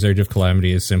Hyrule Warriors Age of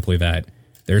Calamity is simply that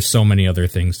there's so many other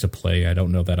things to play. I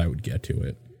don't know that I would get to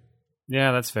it.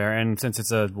 Yeah, that's fair. And since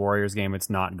it's a Warriors game, it's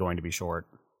not going to be short.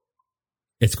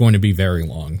 It's going to be very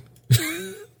long.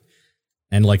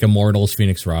 And like Immortals,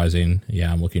 Phoenix Rising.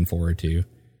 Yeah, I'm looking forward to.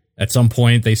 At some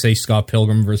point, they say Scott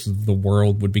Pilgrim versus the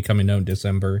World would be coming out in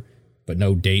December, but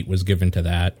no date was given to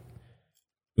that.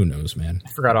 Who knows, man?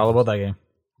 I forgot all about that game.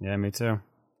 Yeah, me too.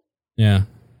 Yeah.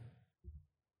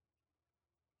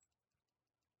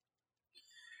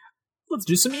 Let's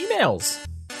do some emails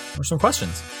or some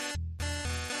questions.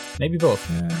 Maybe both.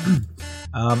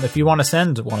 If you want to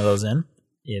send one of those in,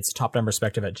 it's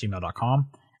topdownperspective@gmail.com,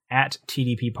 at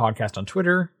TDP Podcast on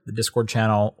Twitter, the Discord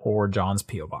channel, or John's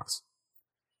P.O. Box.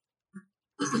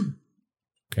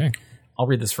 Okay. I'll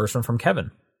read this first one from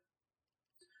Kevin.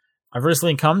 I've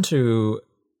recently come to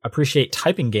appreciate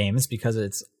typing games because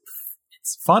it's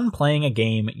fun playing a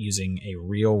game using a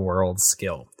real-world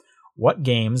skill. What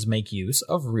games make use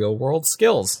of real-world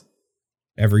skills?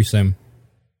 Every sim.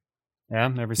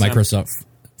 Yeah, every sim. Microsoft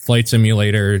Flight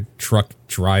Simulator, truck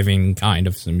driving kind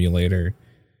of simulator.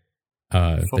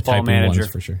 The typing Manager.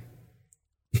 ones for sure.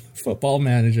 Football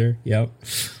Manager, yep.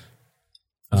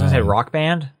 I was going to say Rock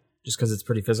Band, just because it's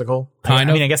pretty physical. I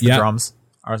mean, I guess the drums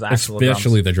are actual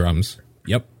especially drums. the drums.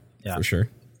 Yep, yeah. For sure.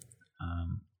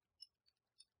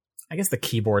 I guess the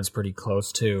keyboard's pretty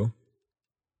close, too.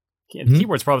 Yeah, the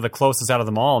keyboard's probably the closest out of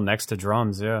them all, next to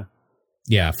drums, yeah.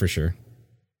 Yeah, for sure.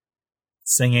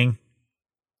 Singing,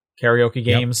 karaoke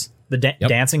games, the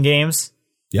dancing games.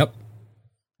 Yep.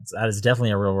 That is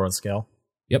definitely a real-world skill.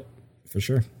 Yep, for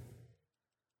sure.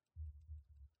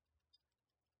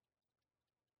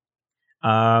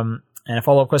 And a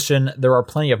follow-up question, there are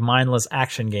plenty of mindless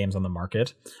action games on the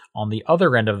market. On the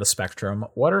other end of the spectrum,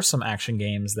 what are some action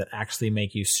games that actually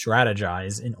make you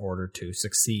strategize in order to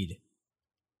succeed?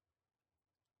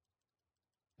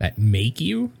 That make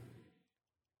you?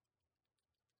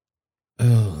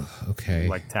 Oh, okay.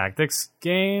 Like tactics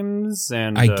games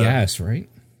and... I guess, right?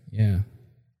 Yeah.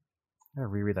 I gotta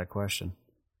reread that question.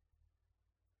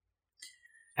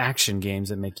 Action games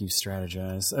that make you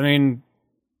strategize. I mean...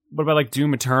 What about like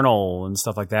Doom Eternal and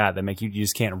stuff like that make you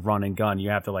just can't run and gun? You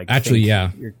have to like actually,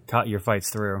 cut your fights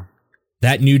through.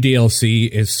 That new DLC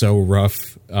is so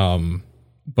rough,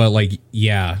 but like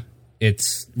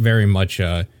it's very much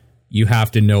you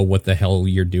have to know what the hell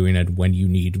you're doing and when you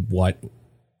need what,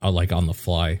 like on the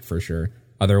fly for sure.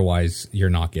 Otherwise, you're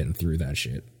not getting through that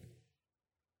shit.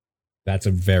 That's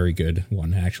a very good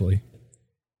one, actually.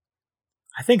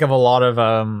 I think of a lot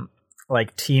of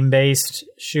like team-based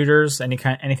shooters,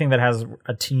 anything that has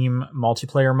a team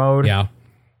multiplayer mode. Yeah.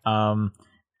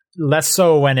 Less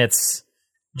so when it's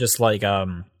just like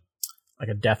a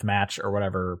death match or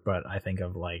whatever, but I think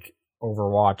of like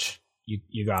Overwatch.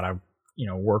 You gotta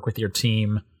work with your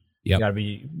team. Yep. You gotta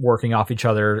be working off each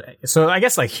other. So I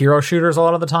guess like hero shooters a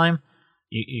lot of the time,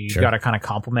 you sure. gotta kind of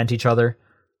complement each other.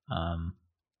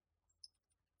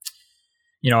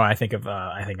 I think of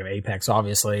Apex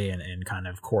obviously, and kind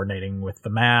of coordinating with the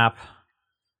map.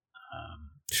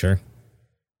 Sure.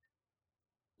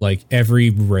 Like every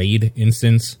raid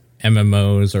instance,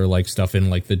 MMOs or like stuff in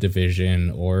like the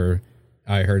Division, or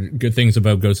I heard good things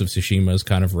about Ghost of Tsushima's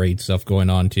kind of raid stuff going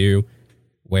on too,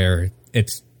 where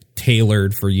it's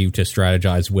tailored for you to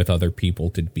strategize with other people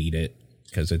to beat it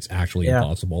because it's actually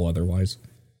impossible otherwise.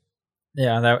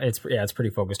 Yeah, it's pretty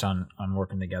focused on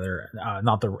working together. I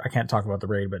can't talk about the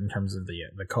raid, but in terms of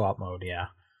the co-op mode,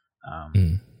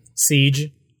 Siege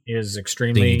is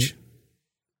extremely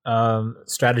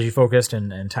strategy focused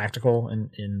and tactical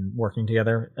in working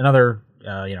together. Another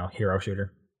hero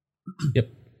shooter. Yep.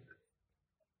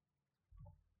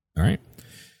 All right.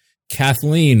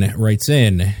 Kathleen writes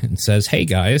in and says, "Hey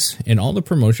guys, in all the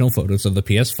promotional photos of the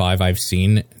PS5 I've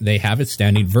seen, they have it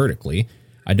standing vertically.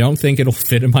 I don't think it'll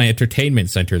fit in my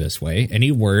entertainment center this way.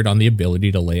 Any word on the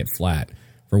ability to lay it flat?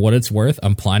 For what it's worth,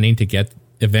 I'm planning to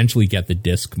eventually get the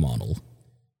disc model."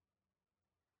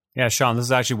 Yeah, Sean, this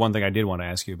is actually one thing I did want to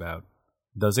ask you about.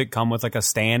 Does it come with like a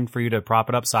stand for you to prop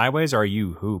it up sideways, or are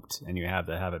you hooped and you have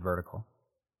to have it vertical?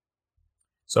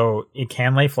 So it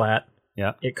can lay flat.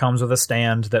 Yeah. It comes with a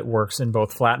stand that works in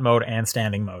both flat mode and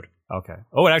standing mode. Okay.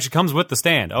 Oh, it actually comes with the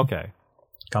stand. Okay.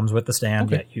 Comes with the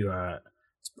stand. Okay.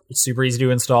 It's super easy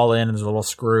to install in. There's a little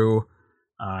screw.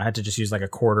 I had to just use like a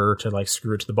quarter to like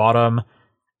screw it to the bottom.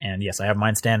 And yes, I have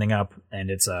mine standing up, and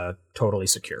it's totally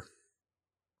secure.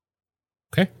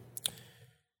 Okay.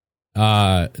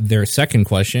 Their second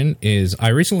question is, I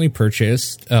recently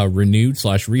purchased a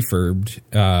renewed/refurbed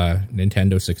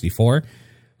Nintendo 64.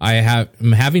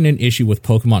 I'm having an issue with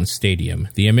Pokemon Stadium.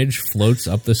 The image floats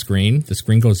up the screen. The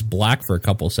screen goes black for a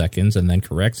couple seconds and then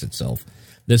corrects itself.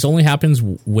 This only happens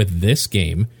with this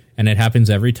game, and it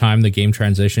happens every time the game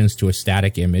transitions to a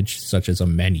static image, such as a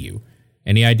menu.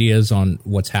 Any ideas on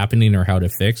what's happening or how to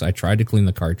fix? I tried to clean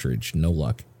the cartridge. No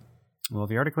luck. Well, if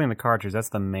you already cleaned the cartridge, that's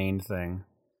the main thing.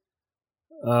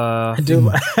 I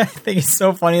think it's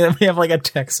so funny that we have like a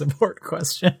tech support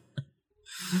question.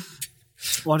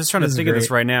 Well, I'm just trying to think of this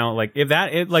right now. Like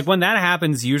when that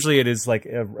happens, usually it is like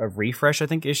a refresh, I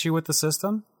think, issue with the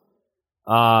system.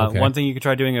 Okay. One thing you could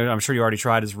try doing, I'm sure you already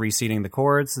tried, is reseating the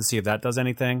cords to see if that does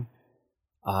anything.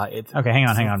 Okay, hang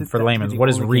on. For layman, what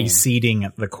is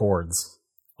reseating the cords?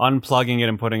 Unplugging it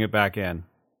and putting it back in.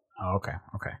 Oh,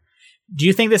 okay. Do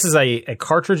you think this is a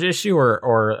cartridge issue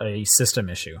or a system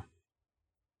issue?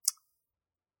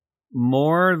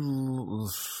 More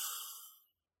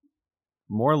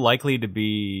likely to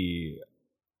be,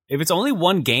 if it's only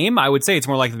one game, I would say it's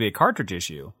more likely to be a cartridge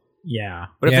issue. Yeah.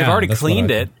 But if they've already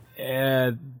cleaned it,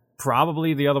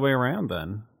 probably the other way around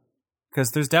then.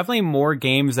 Because there's definitely more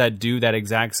games that do that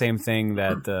exact same thing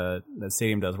that that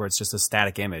Stadium does, where it's just a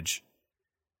static image.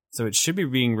 So it should be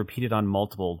being repeated on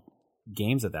multiple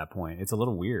games at that point. It's a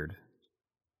little weird.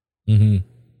 Mm-hmm.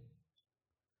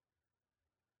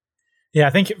 Yeah, I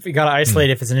think if you got to isolate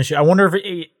if it's an issue. I wonder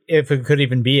if it could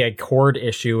even be a cord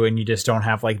issue and you just don't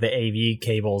have like the AV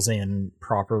cables in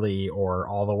properly or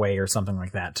all the way or something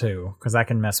like that too, because that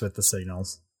can mess with the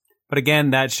signals. But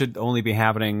again, that should only be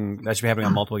happening. That should be happening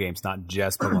on multiple games, not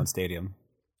just Pokemon Stadium.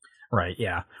 Right.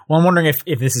 Yeah. Well, I'm wondering if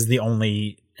this is the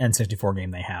only N64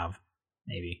 game they have.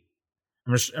 Maybe.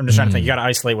 I'm just trying to think. You got to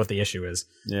isolate what the issue is.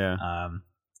 Yeah.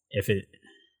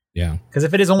 Yeah, because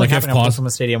if it is only happening on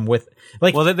Pokemon Stadium with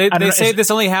they say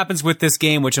this only happens with this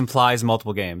game, which implies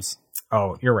multiple games.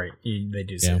 Oh, you're right. They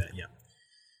do say that. Yeah.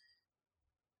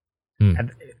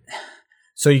 And,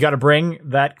 so you got to bring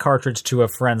that cartridge to a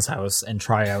friend's house and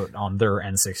try out on their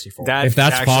N64. If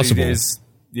that's possible.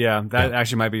 That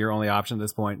actually might be your only option at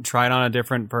this point. Try it on a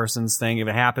different person's thing. If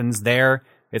it happens there,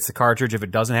 it's the cartridge. If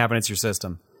it doesn't happen, it's your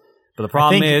system. But the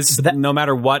problem is, no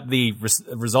matter what the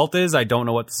result is, I don't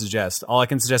know what to suggest. All I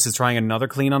can suggest is trying another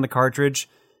clean on the cartridge,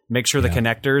 make sure the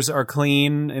connectors are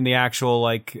clean in the actual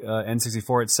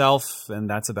N64 itself, and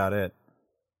that's about it.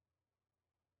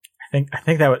 I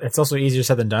think that it's also easier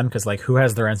said than done, because who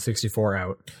has their N64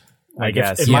 out? I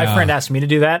guess if my friend asked me to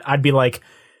do that, I'd be like,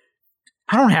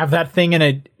 I don't have that thing in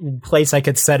a place I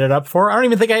could set it up for. I don't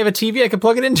even think I have a TV I could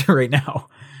plug it into right now.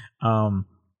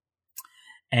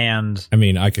 And I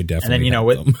mean, I could definitely, and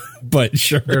then them, but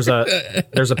sure. There's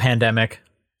a pandemic.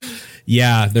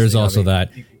 Yeah, there's also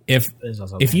that.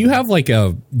 If you have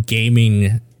a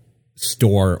gaming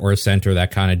store or center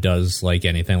that kind of does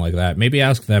anything like that, maybe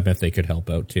ask them if they could help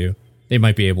out too. They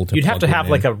might be able to. You'd have to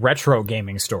have a retro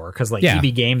gaming store, because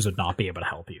EB Games would not be able to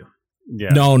help you. Yeah.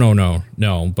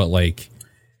 No. But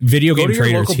video game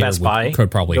traders here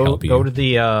could probably help you. Go to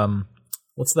the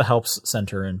what's the helps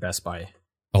center in Best Buy?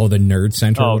 Oh, the Nerd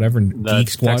Center or whatever. Geek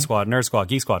Squad? Nerd Squad,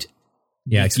 Geek Squad.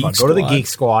 Yeah, Geek Squad. Go to the Geek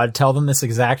Squad, tell them this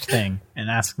exact thing, and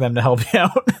ask them to help you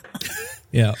out.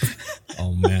 Yeah.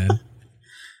 Oh, man.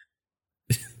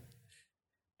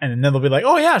 And then they'll be like,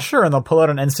 oh, yeah, sure. And they'll pull out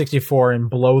an N64 and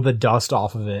blow the dust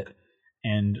off of it,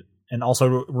 and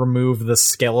also remove the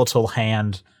skeletal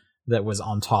hand that was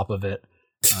on top of it.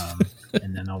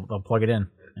 And then they'll plug it in,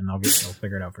 and they'll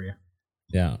figure it out for you.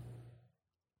 Yeah.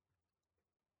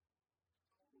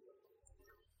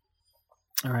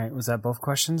 All right, was that both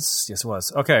questions? Yes, it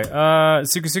was. Okay,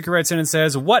 Suki writes in and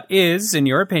says, what is, in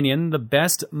your opinion, the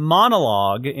best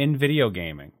monologue in video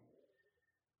gaming?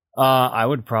 I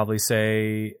would probably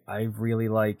say I really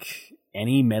like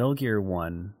any Metal Gear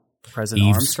one.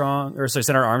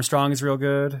 Senator Armstrong is real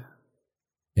good.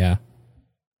 Yeah.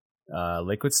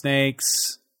 Liquid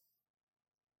Snakes.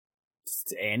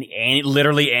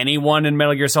 Literally anyone in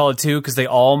Metal Gear Solid 2, because they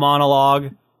all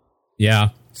monologue. Yeah.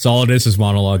 Solidus's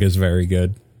monologue is very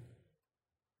good.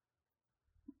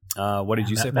 What did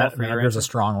you say, Paul? There's a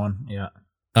strong one.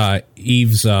 Yeah.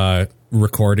 Eve's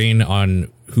recording on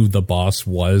who the boss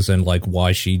was and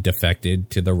why she defected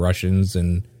to the Russians,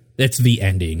 and it's the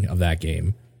ending of that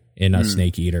game in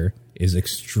Snake Eater is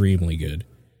extremely good.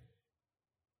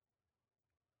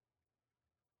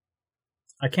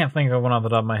 I can't think of one off the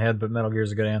top of my head, but Metal Gear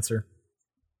is a good answer.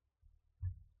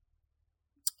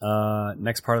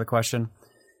 Next part of the question.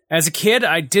 As a kid,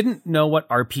 I didn't know what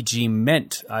RPG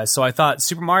meant, so I thought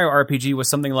Super Mario RPG was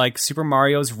something like Super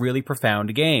Mario's Really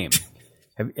Profound Game.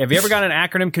 Have you ever gotten an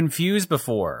acronym confused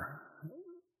before?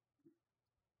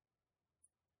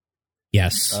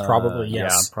 Yes. Probably,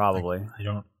 yes. Yeah, probably. I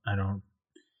don't.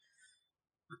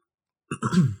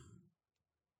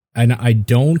 And I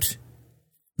don't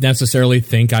necessarily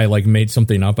think I made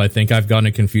something up. I think I've gotten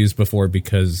it confused before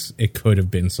because it could have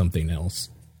been something else.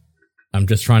 I'm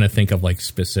just trying to think of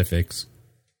specifics.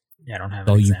 Yeah, I don't have.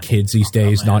 All you kids these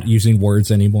days not using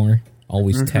words anymore,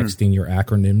 always texting your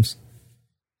acronyms.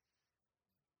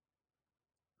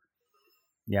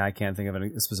 Yeah, I can't think of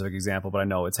a specific example, but I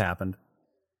know it's happened.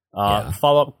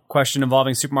 Follow-up question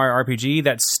involving Super Mario RPG,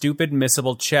 that stupid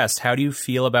missable chest. How do you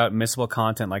feel about missable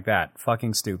content like that?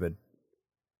 Fucking stupid.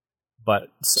 But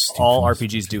all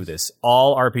RPGs do this.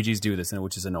 All RPGs do this,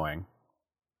 which is annoying.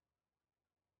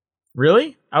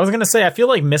 Really? I was going to say, I feel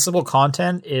like missable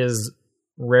content is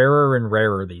rarer and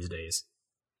rarer these days.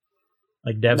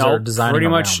 Like devs are designing pretty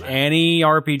much that. Any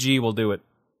RPG will do it.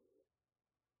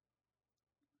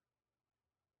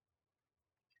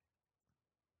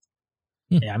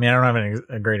 Yeah, I mean, I don't have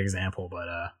a great example, but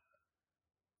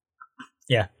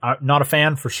yeah, not a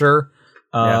fan for sure.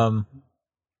 Or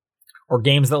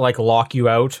games that like lock you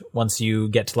out once you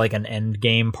get to like an end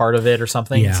game part of it or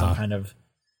something. Yeah. Some kind of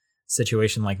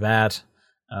situation like that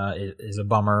is a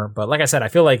bummer. But like I said, I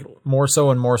feel like more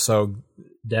so and more so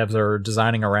devs are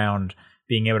designing around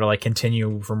being able to like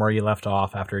continue from where you left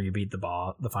off after you beat the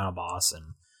final boss and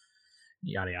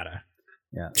yada yada.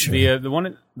 Yeah, sure. The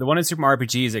one in Super Mario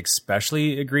RPG is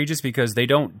especially egregious because they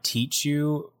don't teach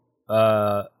you.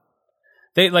 You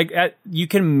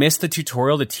can miss the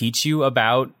tutorial to teach you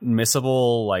about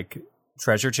missable like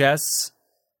treasure chests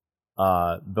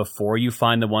before you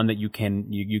find the one that you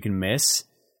can miss,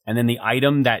 and then the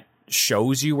item that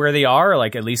shows you where they are,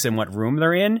 like at least in what room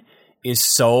they're in, is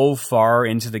so far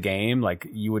into the game, like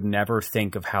you would never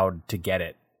think of how to get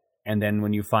it. And then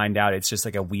when you find out it's just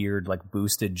like a weird, like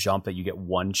boosted jump that you get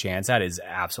one chance at, is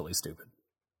absolutely stupid.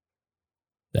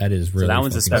 That is really. So that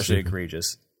one's especially stupid.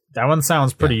 Egregious. That one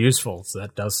sounds pretty useful, so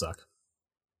that does suck.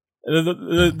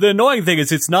 The annoying thing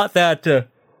is it's not that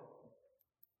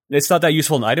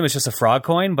useful an item. It's just a frog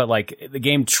coin, but like the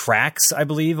game tracks, I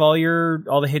believe, all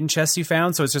the hidden chests you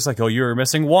found. So it's just like, oh, you're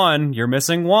missing one. You're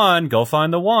missing one. Go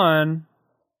find the one.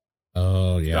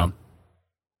 Oh yeah. Dumb.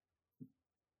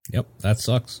 Yep, that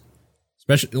sucks.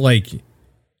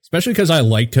 Especially because I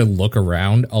like to look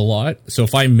around a lot. So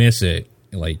if I miss it,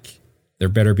 like there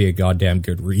better be a goddamn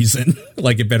good reason.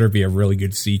 Like it better be a really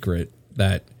good secret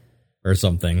or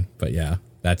something. But yeah,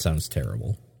 that sounds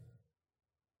terrible.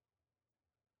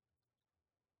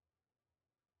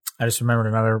 I just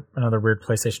remembered another weird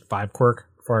PlayStation 5 quirk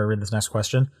before I read this next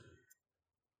question.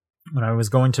 When I was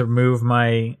going to move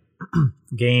my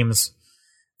games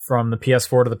from the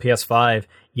PS4 to the PS5,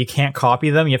 you can't copy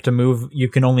them. You have to move. You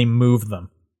can only move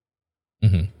them,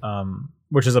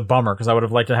 which is a bummer because I would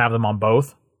have liked to have them on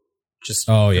both. Just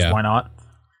why not?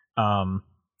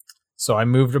 So I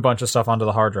moved a bunch of stuff onto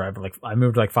the hard drive. Like I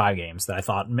moved like 5 games that I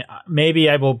thought maybe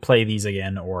I will play these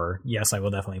again, or yes, I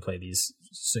will definitely play these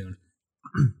soon.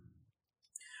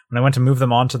 When I went to move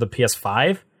them onto the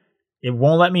PS5, it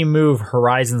won't let me move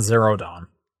Horizon Zero Dawn.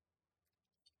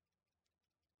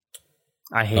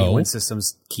 I hate when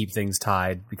systems keep things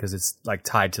tied because it's like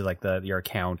tied to like your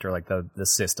account or like the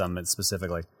system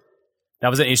specifically. That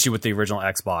was an issue with the original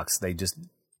Xbox. They just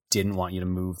didn't want you to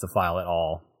move the file at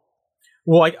all.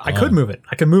 Well, I could move it.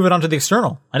 I could move it onto the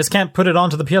external. I just can't put it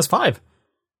onto the PS5.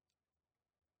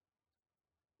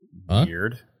 Huh?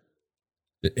 Weird.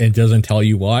 It doesn't tell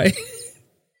you why?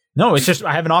 No, it's just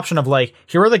I have an option of like,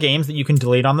 here are the games that you can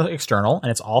delete on the external,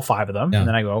 and it's all 5 of them. Yeah. And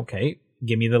then I go, okay,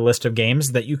 give me the list of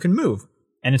games that you can move.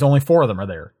 And it's only 4 of them are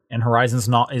there. And Horizon's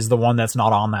is the one that's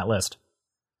not on that list.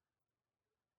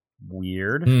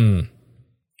 Weird.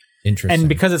 Interesting. And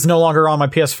because it's no longer on my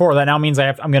PS4, that now means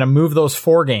I'm going to move those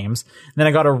 4 games. Then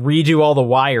I got to redo all the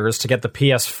wires to get the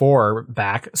PS4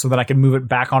 back so that I can move it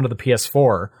back onto the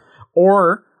PS4.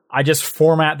 Or I just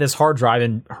format this hard drive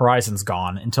and Horizon's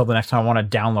gone until the next time I want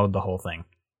to download the whole thing.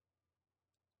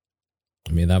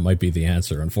 I mean, that might be the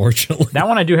answer, unfortunately. That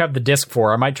one I do have the disc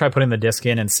for. I might try putting the disc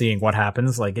in and seeing what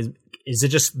happens. Like, is it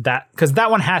just that? Because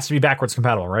that one has to be backwards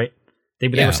compatible, right? They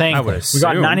were saying we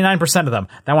got 99% of them.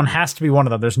 That one has to be one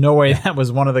of them. There's no way that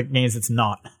was one of the games it's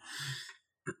not.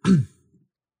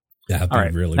 All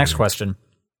right, really next weird. question.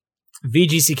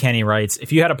 VGC Kenny writes,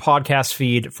 if you had a podcast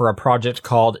feed for a project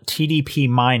called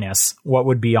TDP-, what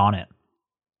would be on it?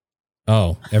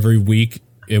 Oh, every week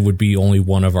it would be only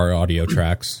one of our audio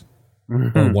tracks.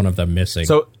 Or one of them missing.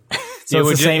 So it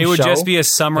would just be a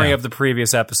summary of the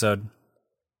previous episode.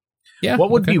 Yeah.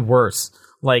 What would be worse?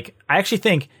 Like, I actually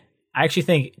think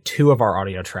 2 of our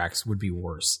audio tracks would be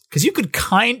worse. Because you could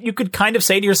kind of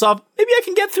say to yourself, maybe I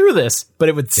can get through this, but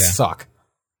it would suck.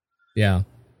 Yeah.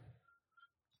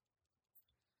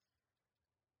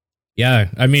 Yeah,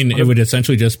 I mean, it would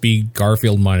essentially just be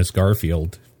Garfield minus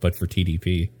Garfield, but for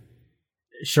TDP.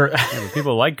 Sure. Yeah,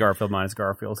 people like Garfield minus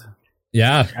Garfield.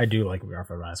 Yeah, I do like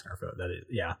Garfield minus Garfield.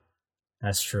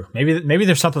 That's true. Maybe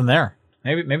there's something there.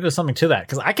 Maybe there's something to that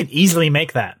because I could easily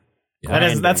make that.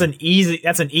 Yeah. That's an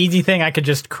easy thing I could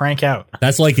just crank out.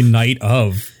 That's like night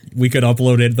of. We could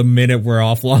upload it the minute we're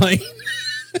offline.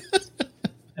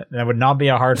 That would not be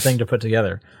a hard thing to put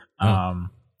together.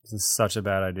 This is such a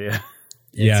bad idea.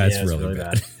 It's really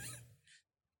bad.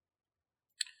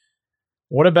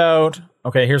 What about,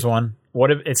 okay, here's one.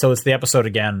 What if so it's the episode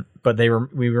again, but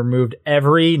we removed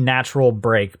every natural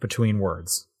break between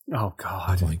words. Oh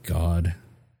god. Oh my god.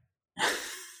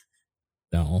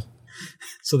 No.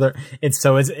 So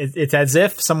it's as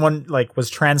if someone like was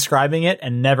transcribing it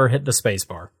and never hit the space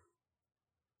bar.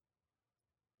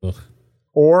 Ugh.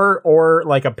 Or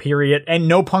like a period and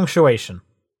no punctuation.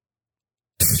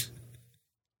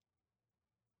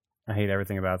 I hate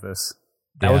everything about this.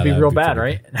 That would be real bad,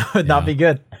 right? That would not be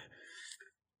good.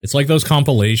 It's like those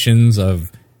compilations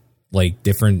of like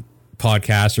different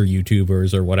podcasts or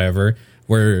YouTubers or whatever,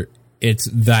 where it's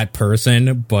that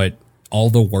person, but all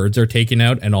the words are taken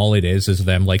out and all it is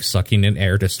them like sucking in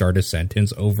air to start a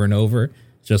sentence over and over.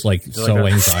 Just like so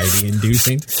anxiety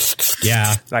inducing.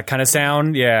 Yeah. That kind of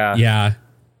sound. Yeah. Yeah.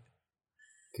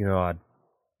 God.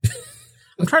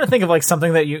 I'm trying to think of like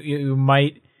something that you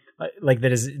might like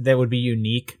that would be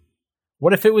unique.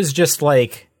 What if it was just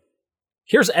like,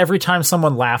 here's every time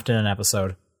someone laughed in an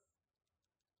episode.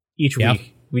 Each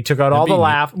week. We took out all the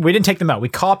laughs. We didn't take them out. We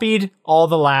copied all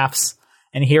the laughs.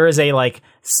 And here is a like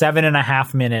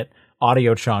 7.5 minute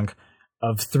audio chunk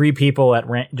of 3 people at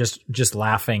just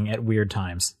laughing at weird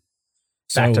times.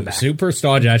 Back to back. Super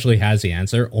Stodge actually has the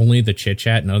answer. Only the chit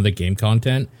chat, none of the game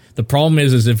content. The problem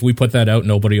is if we put that out,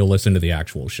 nobody will listen to the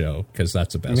actual show because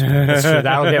that's the best one. That's true.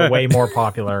 That'll get way more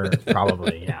popular,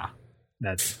 probably. Yeah,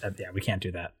 we can't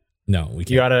do that. No, we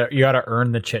can't. You gotta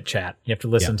earn the chit chat. You have to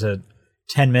listen to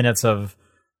 10 minutes of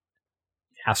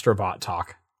Astrobot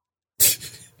talk.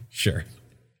 Sure.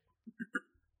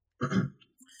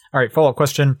 All right, follow-up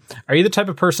question. Are you the type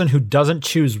of person who doesn't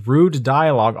choose rude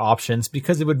dialogue options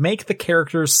because it would make the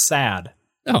characters sad?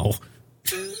 No.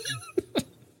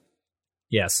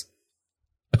 Yes.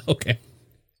 Okay.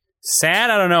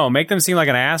 Sad? I don't know. Make them seem like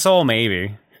an asshole?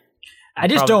 Maybe. I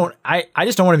just don't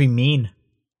want to be mean.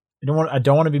 I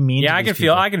don't want to be mean. Yeah, I can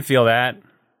feel that.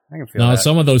 No,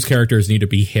 some of those characters need to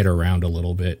be hit around a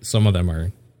little bit. Some of them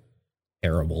are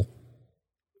terrible.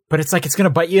 But it's like it's gonna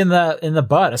bite you in the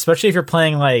butt, especially if you're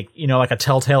playing like a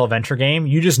Telltale adventure game.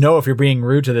 You just know if you're being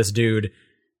rude to this dude,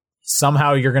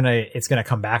 somehow it's gonna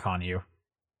come back on you.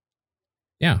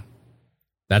 Yeah,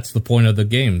 that's the point of the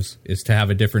games, is to have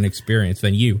a different experience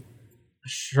than you.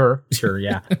 Sure,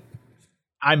 yeah.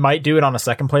 I might do it on a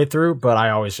second playthrough, but I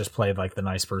always just played like the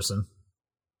nice person.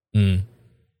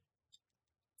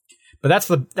 But that's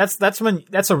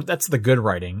the good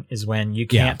writing, is when you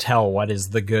can't tell what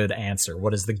is the good answer,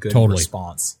 what is the good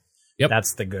response. Yep.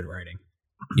 That's the good writing.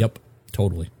 Yep,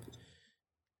 totally.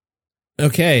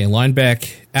 Okay,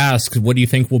 Lineback asks, what do you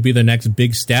think will be the next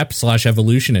big step /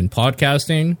 evolution in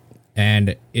podcasting?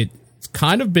 And it's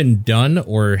kind of been done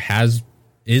or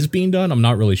is being done. I'm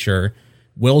not really sure.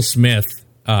 Will Smith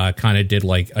kind of did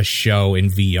like a show in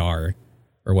VR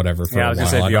or whatever for a while. I was going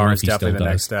to say VR is definitely the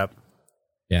next step.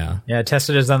 Yeah,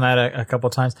 Tested has done that a couple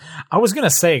of times. I was going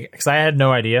to say, because I had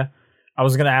no idea, I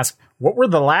was going to ask, what were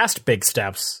the last big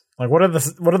steps? Like, what are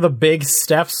the big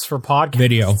steps for podcasts?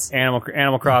 Video.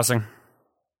 Animal Crossing.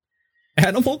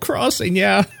 Animal Crossing,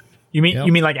 yeah. You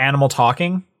mean like Animal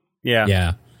Talking? Yeah.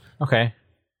 Yeah. Okay.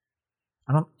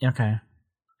 Okay.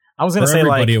 I was going to say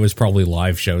everybody, it was probably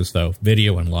live shows, though.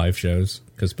 Video and live shows,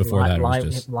 because before that it was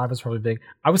just... Live was probably big.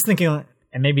 I was thinking,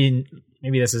 and maybe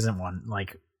this isn't one,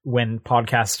 like, when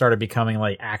podcasts started becoming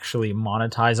like actually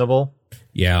monetizable.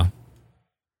 Yeah.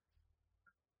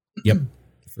 Yep,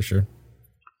 for sure.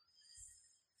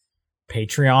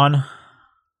 Patreon.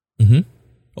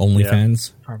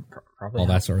 OnlyFans. Probably all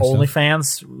that sort of OnlyFans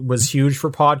stuff. Was huge for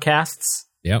podcasts.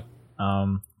 Yep.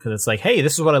 Because it's like, hey,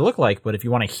 this is what I look like, but if you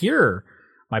want to hear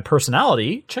my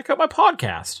personality, check out my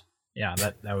podcast. Yeah,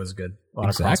 that was good. A lot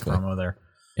of cross promo there.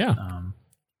 Yeah.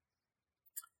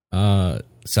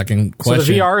 Second question.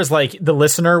 So the VR is like the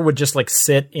listener would just like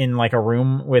sit in like a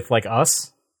room with like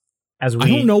us as we I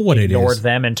don't know what ignored it is.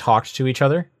 them and talked to each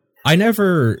other. I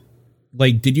never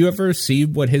did you ever see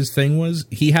what his thing was?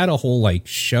 He had a whole like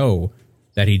show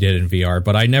that he did in VR,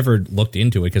 but I never looked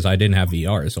into it because I didn't have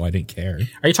VR, so I didn't care.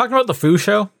 Are you talking about the Foo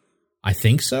Show? I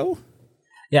think so.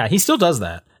 Yeah, he still does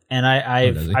that. And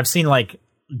I've seen like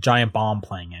Giant Bomb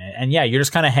playing in it. And yeah, you're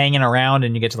just kind of hanging around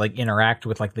and you get to like interact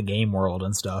with like the game world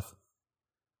and stuff.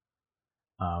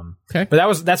 Okay.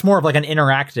 But that's more of like an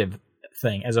interactive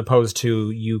thing as opposed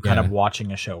to you kind of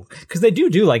watching a show. Because they do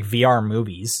like VR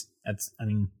movies.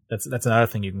 That's another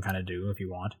thing you can kind of do if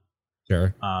you want.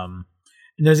 Sure.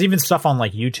 And there's even stuff on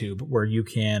like YouTube where you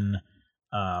can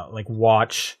like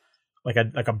watch like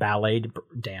a ballet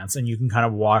dance, and you can kind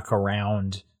of walk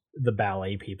around the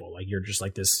ballet people, like you're just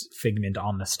like this figment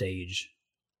on the stage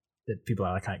that people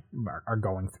are kind of are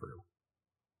going through.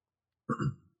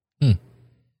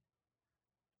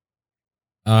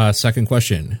 Second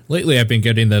question. Lately, I've been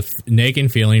getting the nagging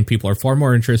feeling people are far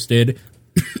more interested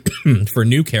for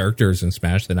new characters in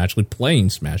Smash than actually playing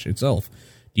Smash itself.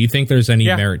 Do you think there's any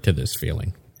merit to this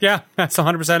feeling? Yeah, that's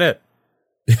 100% it.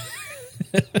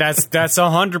 That's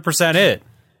 100% it.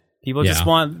 People just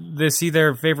want to see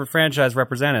their favorite franchise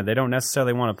represented. They don't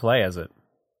necessarily want to play as it.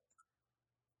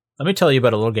 Let me tell you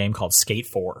about a little game called Skate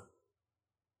 4.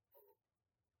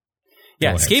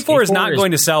 Yeah, Skate 4 is not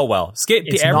going to sell well.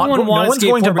 Everyone wants Skate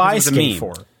 4 going to buy because Skate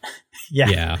 4.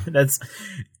 Yeah.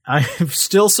 I'm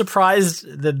still surprised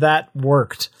that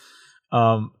worked.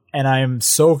 And I'm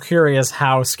so curious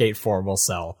how Skate 4 will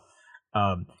sell.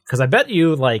 Because I bet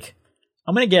you, like,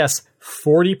 I'm going to guess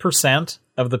 40%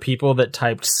 of the people that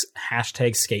typed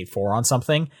hashtag Skate 4 on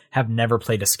something have never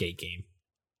played a skate game.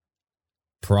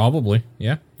 Probably.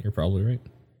 Yeah, you're probably right.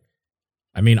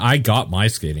 I mean, I got my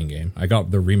skating game. I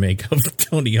got the remake of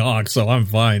Tony Hawk, so I'm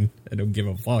fine. I don't give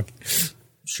a fuck.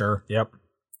 Sure. Yep.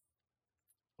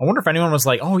 I wonder if anyone was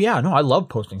like, "Oh yeah, no, I love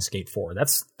posting Skate 4.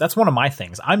 That's one of my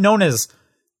things. I'm known as,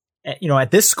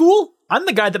 at this school, I'm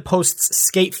the guy that posts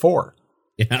Skate 4."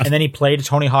 Yeah. And then he played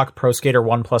Tony Hawk Pro Skater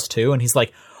 1+2, and he's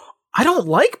like, "I don't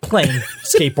like playing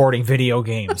skateboarding video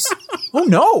games." Oh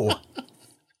no.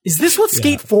 Is this what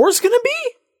Skate 4 is going to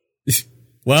be?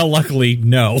 Well, luckily,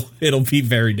 no. It'll be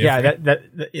very different.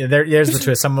 Yeah, there's the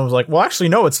twist. Someone was like, "Well, actually,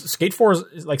 no. It's Skate 4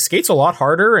 is like Skate's a lot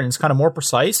harder and it's kind of more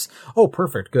precise." Oh,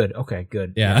 perfect. Good. Okay,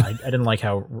 good. Yeah. I didn't like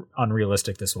how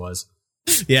unrealistic this was.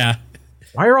 Yeah.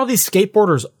 Why are all these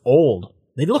skateboarders old?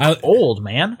 They look old,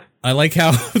 man. I like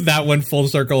how that went full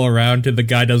circle around to the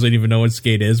guy doesn't even know what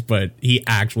skate is, but he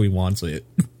actually wants it.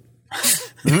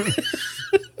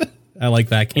 I like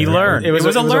that character. He learned. It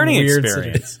was a learning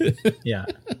experience. Yeah.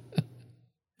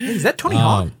 Hey, is that Tony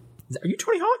Hawk? Are you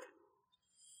Tony Hawk?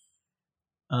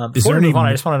 Before we move on,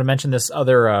 I just wanted to mention this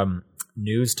other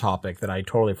news topic that I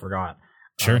totally forgot.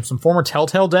 Sure. Some former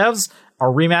Telltale devs are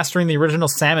remastering the original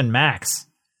Sam and Max.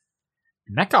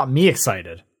 And that got me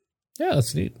excited. Yeah,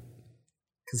 that's neat.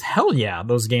 Because hell yeah,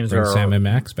 those games Bring are... Sam and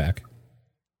Max back.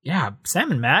 Yeah,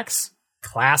 Sam and Max,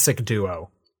 classic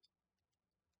duo.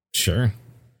 Sure.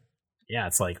 Yeah,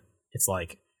 it's like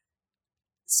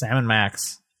Sam and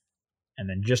Max, and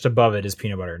then just above it is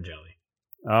Peanut Butter and Jelly.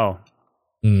 Oh.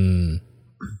 Name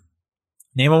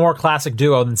a more classic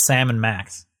duo than Sam and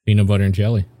Max. Peanut Butter and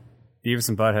Jelly. Beavis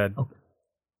and Butthead. Okay.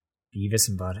 Beavis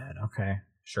and Butthead. Okay,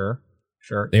 sure.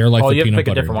 They are like the you have to peanut pick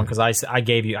a butter different one because I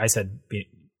said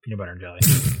Peanut Butter and Jelly.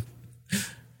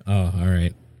 Oh, all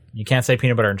right. You can't say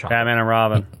Peanut Butter and Chocolate. Batman and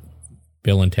Robin.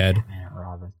 Bill and Ted. Batman and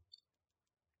Robin.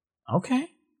 Okay.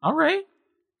 All right.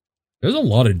 There's a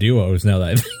lot of duos now that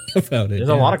I think about it. There's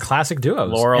a lot of classic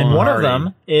duos. Laurel and one Hardy. of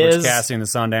them is... Rich Cassie and the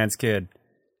Sundance Kid.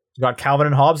 You got Calvin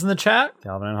and Hobbes in the chat?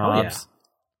 Calvin and Hobbes.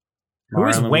 Yeah. Who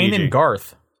is Wayne and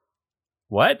Garth?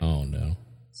 What? Oh, no.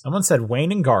 Someone said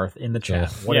Wayne and Garth in the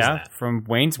chat. What is that? From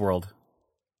Wayne's World.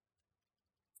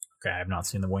 Okay, I have not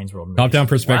seen the Wayne's World movie.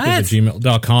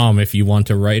 Topdownperspectives@gmail.com if you want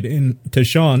to write in to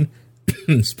Sean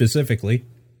specifically.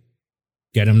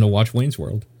 Get him to watch Wayne's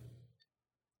World.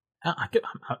 I'm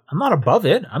not above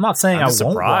it. I'm not saying I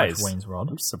won't watch Wayne's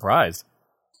World. I'm surprised.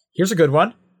 Here's a good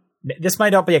one. This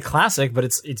might not be a classic, but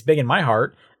it's big in my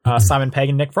heart. Simon Pegg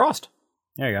and Nick Frost.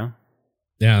 There you go.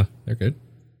 Yeah, they're good.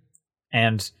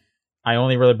 And I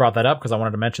only really brought that up because I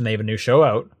wanted to mention they have a new show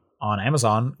out on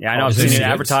Amazon. Yeah, I know. I've seen it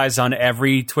advertised on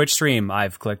every Twitch stream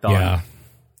I've clicked on. Yeah.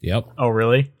 Yep. Oh,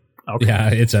 really? Okay. Yeah,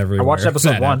 it's everywhere. I watched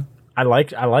episode 1. I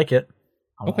like it.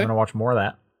 I'm okay. going to watch more of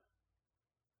that.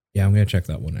 Yeah, I'm going to check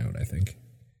that one out, I think.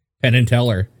 Penn and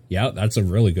Teller. Yeah, that's a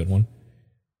really good one.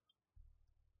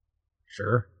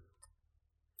 Sure.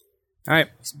 All right.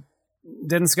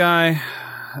 Dead in Sky,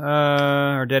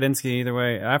 or Dead Insky, either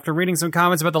way. After reading some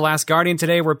comments about The Last Guardian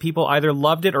today where people either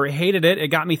loved it or hated it, it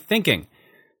got me thinking.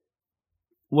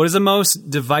 What is the most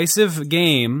divisive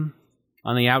game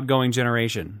on the outgoing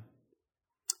generation?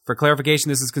 For clarification,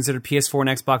 this is considered PS4 and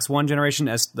Xbox One generation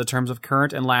as the terms of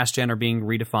current and last gen are being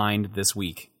redefined this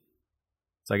week.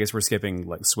 So I guess we're skipping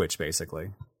like Switch,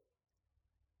 basically.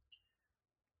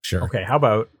 Sure. Okay, how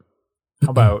about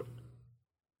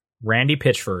Randy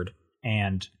Pitchford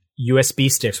and USB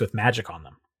sticks with magic on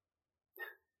them?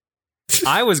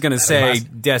 I was going to say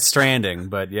Death Stranding,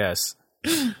 but yes.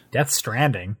 Death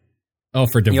Stranding? Oh,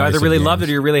 for divisive you either really games. loved it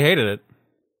or you really hated it.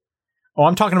 Oh,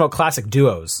 I'm talking about classic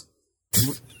duos.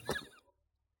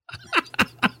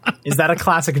 Is that a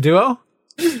classic duo?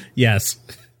 Yes.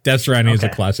 Death Stranding is a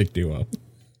classic duo.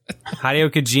 Hideo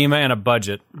Kojima and a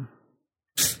budget.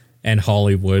 And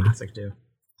Hollywood. Classic duo.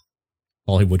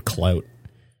 Hollywood clout.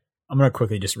 I'm going to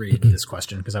quickly just read this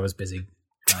question because I was busy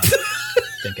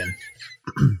thinking.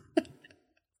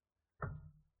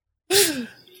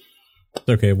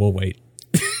 Okay, we'll wait.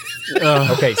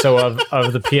 Okay, so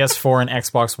of the PS4 and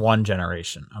Xbox One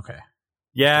generation. Okay.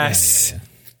 Yes. Yeah.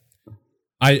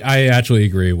 I actually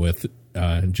agree with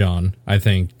John. I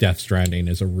think Death Stranding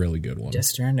is a really good one. Death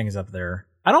Stranding is up there.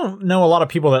 I don't know a lot of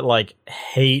people that like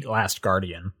hate Last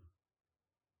Guardian.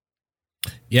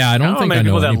 Yeah, I don't think I know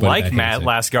people that anybody like that hates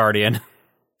Last Guardian.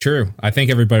 True. I think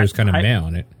everybody's kind of meh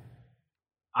on it.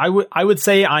 I would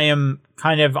say I am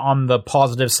kind of on the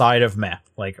positive side of meh.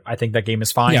 Like, I think that game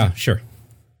is fine. Yeah, sure.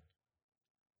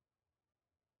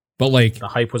 But like, the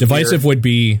hype was divisive weird. would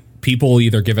be people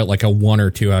either give it like a 1 or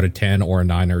 2 out of 10 or a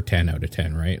 9 or 10 out of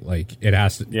 10, right? Like, it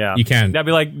has to. Yeah, you can't. That'd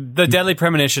be like the Deadly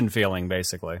Premonition feeling,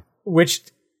 basically. Which,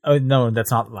 no,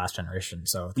 that's not last generation.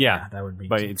 So yeah, that would be.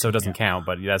 But so it doesn't count.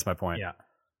 But that's my point. Yeah.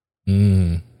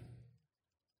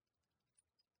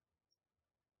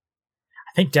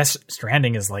 I think Death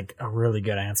Stranding is like a really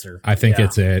good answer. I think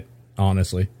it's it,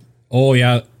 honestly. Oh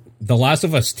yeah, The Last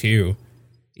of Us 2,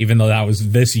 even though that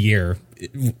was this year,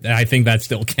 I think that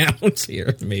still counts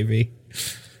here, maybe.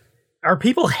 Are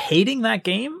people hating that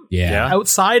game? Yeah.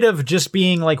 Outside of just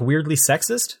being like weirdly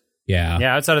sexist? Yeah.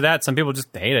 Yeah, outside of that, some people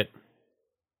just hate it.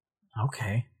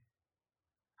 Okay.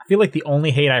 I feel like the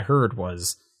only hate I heard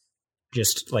was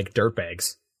just like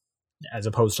dirtbags, as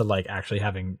opposed to like actually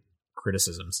having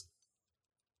criticisms.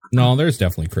 No, there's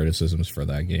definitely criticisms for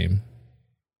that game.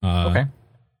 Okay.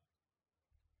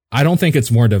 I don't think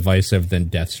it's more divisive than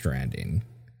Death Stranding.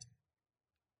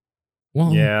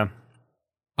 Well, Yeah.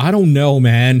 I don't know,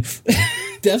 man.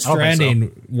 Death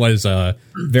Stranding was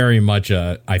very much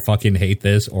I fucking hate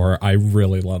this or I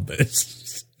really love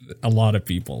this. A lot of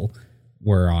people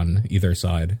were on either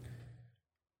side.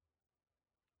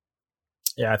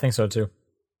 Yeah, I think so too.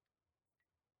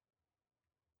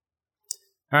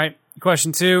 All right.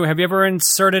 Question 2. Have you ever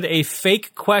inserted a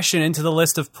fake question into the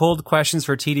list of pulled questions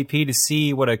for TDP to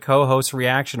see what a co-host's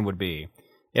reaction would be?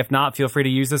 If not, feel free to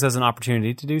use this as an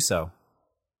opportunity to do so.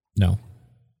 No.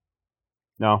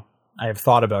 No. I have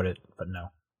thought about it, but no.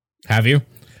 Have you?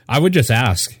 I would just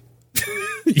ask.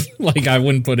 Like, I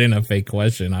wouldn't put in a fake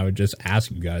question. I would just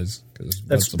ask you guys.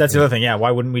 That's the other thing. Yeah,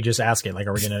 why wouldn't we just ask it? Like,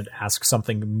 are we going to ask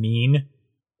something mean?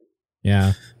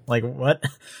 Yeah. Like, what?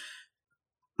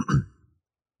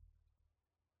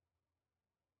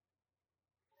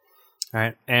 All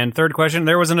right. And third question.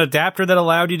 There was an adapter that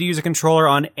allowed you to use a controller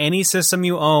on any system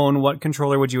you own. What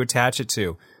controller would you attach it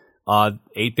to?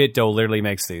 8BitDo literally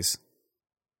makes these.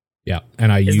 Yeah.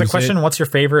 And I use the question, what's your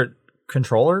favorite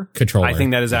controller? I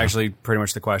think that is actually pretty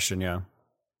much the question, yeah.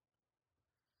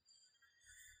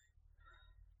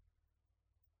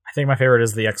 I think my favorite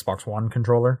is the Xbox One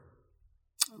controller.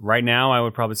 Right now, I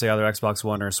would probably say either Xbox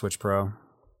One or Switch Pro.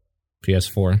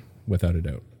 PS4, without a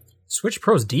doubt. Switch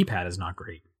Pro's D-pad is not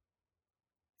great.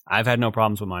 I've had no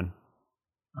problems with mine.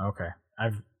 Okay.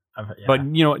 Yeah. But,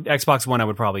 you know, Xbox One, I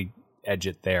would probably edge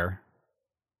it there.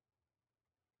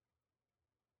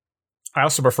 I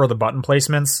also prefer the button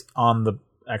placements on the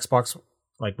Xbox,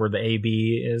 like where the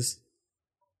AB is.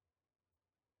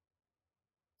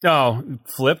 Oh,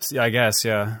 flipped? I guess,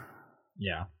 yeah.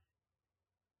 Yeah.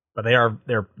 But they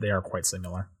are quite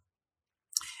similar.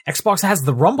 Xbox has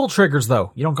the rumble triggers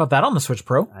though. You don't got that on the Switch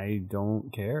Pro. I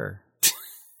don't care.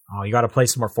 Oh, you got to play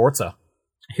some more Forza.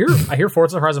 I hear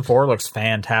Forza Horizon 4 looks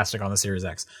fantastic on the Series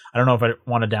X. I don't know if I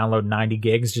want to download 90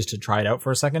 gigs just to try it out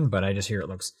for a second, but I just hear it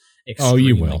looks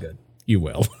extremely good. You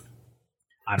will.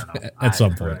 I don't know. At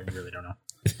some point. I really don't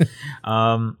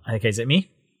know. Okay, is it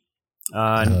me?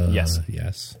 Yes.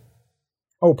 Yes.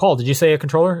 Oh, Paul, did you say a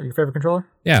controller? Your favorite controller?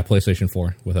 Yeah, PlayStation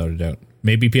 4, without a doubt.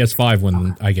 Maybe PS5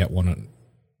 when I get my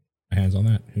hands on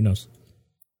that. Who knows?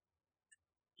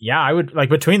 Yeah, I would, like,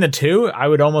 between the two, I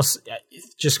would almost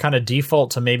just kind of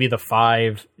default to maybe the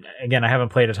 5. Again, I haven't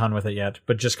played a ton with it yet,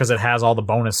 but just because it has all the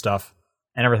bonus stuff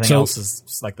and everything else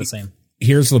is like the same.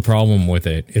 Here's the problem with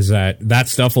it, is that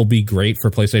stuff will be great for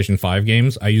PlayStation 5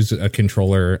 games. I use a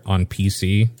controller on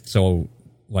PC, so,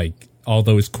 like, all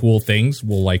those cool things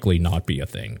will likely not be a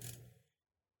thing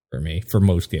for me, for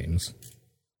most games.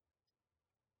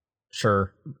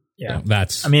 Sure. Yeah.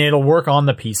 So it'll work on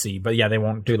the PC, but yeah, they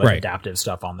won't do adaptive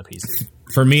stuff on the PC.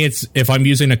 For me, it's if I'm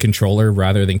using a controller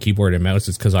rather than keyboard and mouse,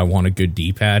 it's because I want a good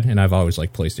D-pad, and I've always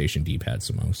liked PlayStation D-pads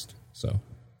the most. So,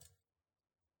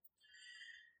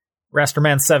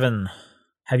 Rasterman 7,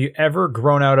 Have you ever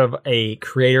grown out of a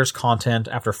creator's content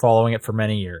after following it for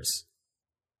many years?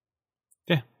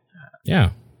 Yeah. Yeah.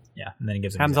 Yeah, and then he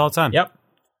gives happens all the time. Yep.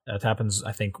 That happens,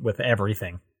 I think, with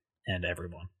everything and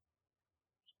everyone.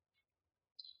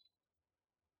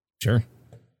 Sure.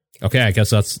 Okay, I guess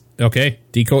that's okay.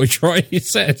 Decoy Troy, he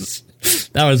says.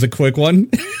 That was a quick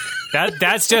one.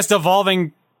 That's just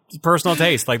evolving personal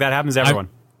taste. Like, that happens to everyone.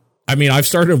 I mean, I've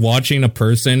started watching a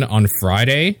person on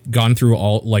Friday, gone through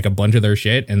all like a bunch of their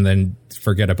shit, and then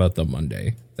forget about them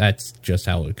Monday. That's just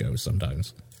how it goes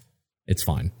sometimes. It's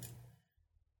fine.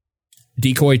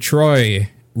 Decoy Troy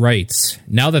writes,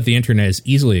 now that the internet is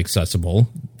easily accessible,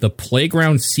 the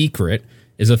playground secret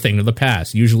is a thing of the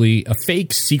past, usually a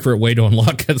fake secret way to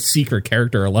unlock a secret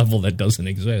character or level that doesn't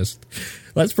exist.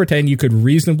 Let's pretend you could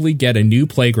reasonably get a new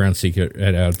playground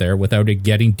secret out there without it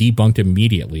getting debunked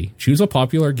immediately. Choose a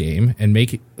popular game and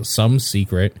make a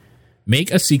secret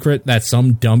that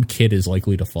some dumb kid is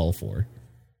likely to fall for.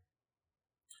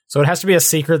 So it has to be a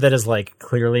secret that is like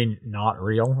clearly not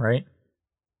real, right?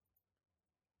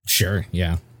 Sure,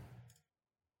 yeah.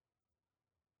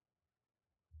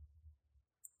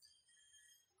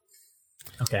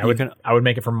 Okay, I would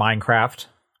make it for Minecraft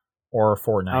or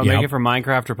Fortnite. I would make it for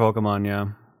Minecraft or Pokemon, yeah.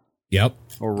 Yep.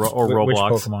 Or Roblox. Which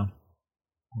Pokemon?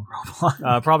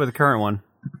 Roblox. Probably the current one.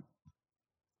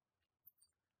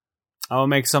 I will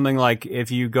make something like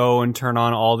if you go and turn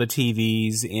on all the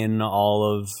TVs in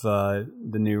all of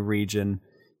the new region,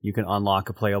 you can unlock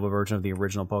a playable version of the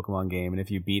original Pokemon game, and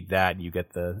if you beat that, you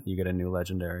get a new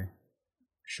legendary.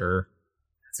 Sure,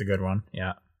 that's a good one.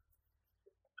 Yeah.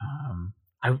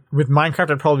 With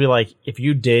Minecraft, I'd probably be like, if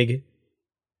you dig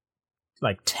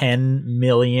like 10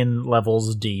 million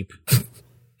levels deep,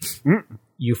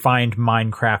 you find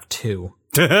Minecraft 2.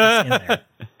 It's in there.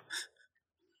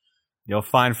 You'll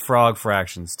find frog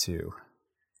fractions too.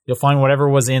 You'll find whatever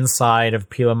was inside of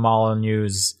Pila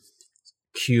Molyneux's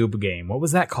cube game. What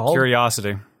was that called?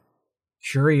 Curiosity.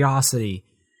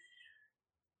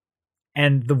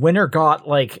 And the winner got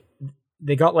like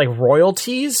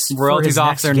royalties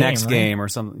off their next right? game or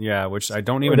something. Yeah, which I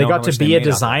don't even know. They got to be a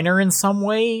designer in some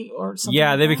way or something.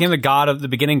 Yeah, they became the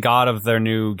beginning god of their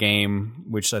new game,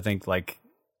 which I think like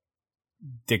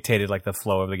dictated like the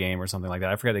flow of the game or something like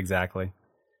that. I forget exactly.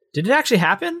 Did it actually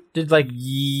happen?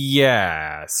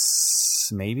 Yes,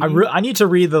 maybe. I need to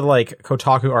read the like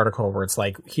Kotaku article where it's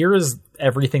like, here is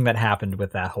everything that happened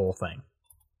with that whole thing.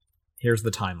 Here's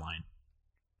the timeline.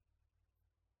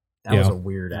 That was a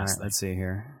weird ass thing. Let's see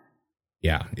here.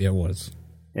 Yeah, it was.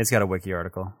 It's got a wiki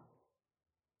article.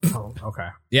 Oh, okay.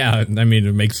 Yeah, I mean,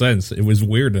 it makes sense. It was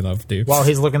weird enough, dude. While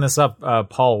he's looking this up,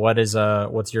 Paul,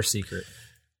 what's your secret?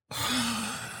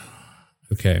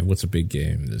 Okay, what's a big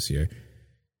game this year?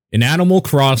 In Animal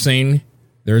Crossing,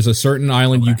 there's a certain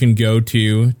island you can go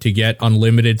to get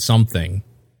unlimited something.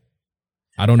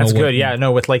 I don't know. That's good. Yeah,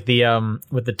 no, with like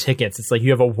with the tickets, it's like you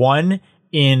have a 1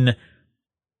 in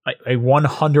a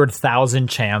 100,000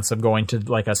 chance of going to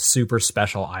like a super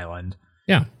special island.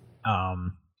 Yeah.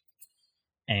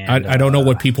 And I don't know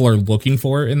what people are looking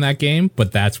for in that game,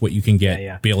 but that's what you can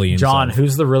get billions. John, of.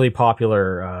 Who's the really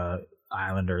popular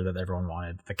islander that everyone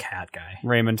wanted? The cat guy.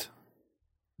 Raymond.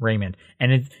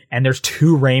 And there's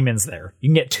 2 Raymonds there. You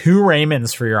can get 2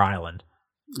 Raymonds for your island.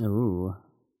 Ooh.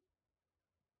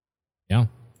 Yeah.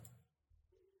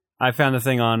 I found the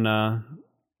thing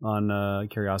on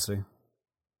Curiosity.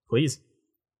 Please.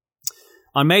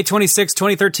 On May 26,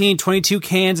 2013, 22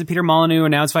 Cans and Peter Molyneux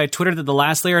announced via Twitter that the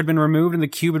last layer had been removed and the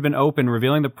cube had been opened,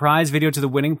 revealing the prize video to the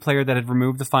winning player that had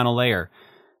removed the final layer.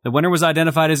 The winner was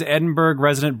identified as Edinburgh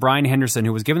resident Brian Henderson,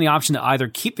 who was given the option to either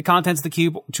keep the contents of the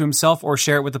cube to himself or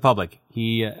share it with the public.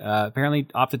 He apparently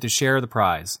opted to share the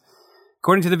prize.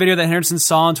 According to the video that Henderson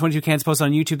saw on 22 Cans posted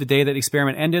on YouTube the day that the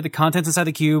experiment ended, the contents inside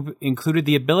the cube included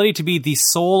the ability to be the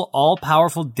sole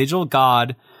all-powerful digital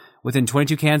god within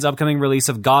 22 Cans' upcoming release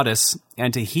of Goddess,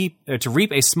 and to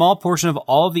reap a small portion of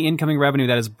all of the incoming revenue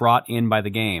that is brought in by the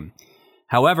game.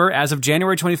 However, as of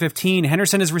January 2015,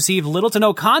 Henderson has received little to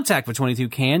no contact with 22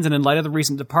 Cans, and in light of the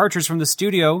recent departures from the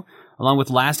studio, along with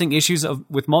lasting issues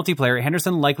with multiplayer,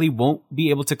 Henderson likely won't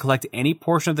be able to collect any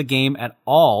portion of the game at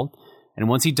all, and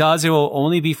once he does, it will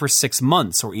only be for 6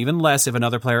 months, or even less if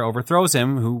another player overthrows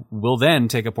him, who will then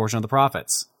take a portion of the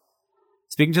profits.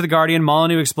 Speaking to The Guardian,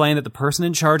 Molyneux explained that the person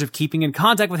in charge of keeping in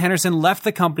contact with Henderson left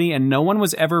the company and no one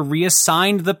was ever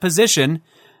reassigned the position,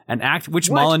 an act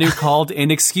which Molyneux called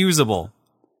inexcusable.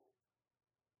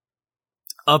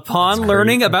 Upon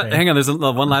learning about... Hang on, there's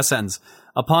one last sentence.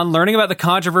 Upon learning about the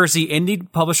controversy, indie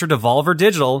publisher Devolver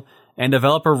Digital and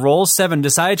developer Roll7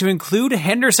 decided to include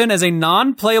Henderson as a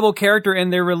non-playable character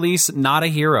in their release, Not a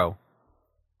Hero.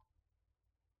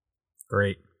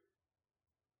 Great.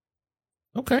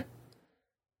 Okay.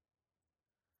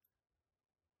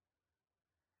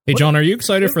 Hey, John, are you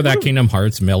excited for that Kingdom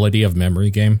Hearts Melody of Memory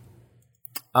game?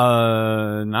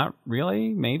 Not really.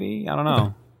 Maybe. I don't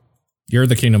know. You're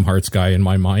the Kingdom Hearts guy in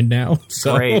my mind now.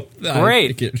 So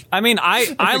Great. I mean,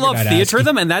 I love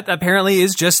Theatrhythm, and that apparently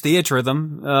is just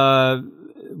Theatrhythm,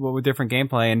 with different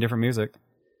gameplay and different music.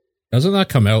 Doesn't that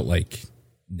come out like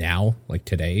now, like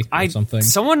today or something?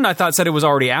 Someone I thought said it was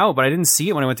already out, but I didn't see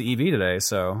it when I went to EV today,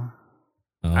 so...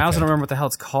 Okay. I also don't remember what the hell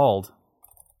it's called.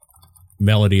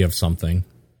 Melody of something.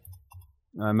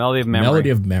 Melody of Memory. Melody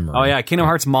of Memory. Oh, yeah. Kingdom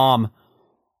Hearts Mom.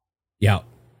 Yeah.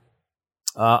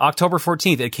 October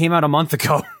 14th. It came out a month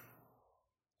ago.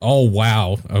 Oh,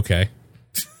 wow. Okay.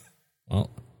 Well,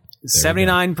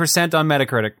 79% on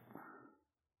Metacritic.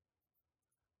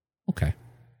 Okay.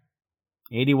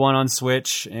 81 on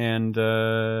Switch, and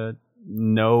only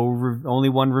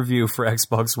one review for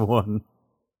Xbox One.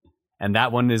 And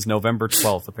that one is November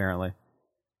 12th, apparently.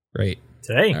 Great.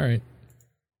 Today. All right.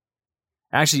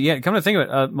 Actually, yeah, come to think of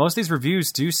it, most of these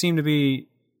reviews do seem to be...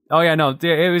 Oh, yeah, no,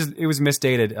 it was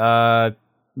misdated.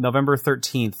 November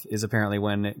 13th is apparently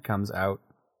when it comes out.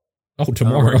 Oh,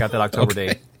 tomorrow. I got that October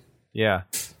date. Yeah.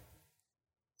 So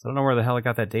I don't know where the hell I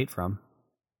got that date from.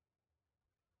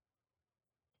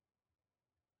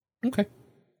 Okay.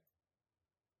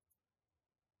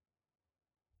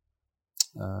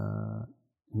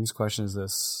 Whose question is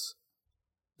this?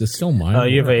 It's still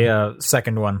mine. You have a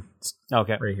second one.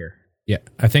 Okay. Right here. Yeah,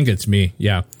 I think it's me.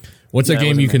 Yeah. What's a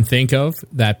game you can think of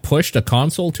that pushed a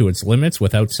console to its limits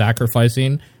without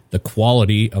sacrificing the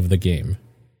quality of the game?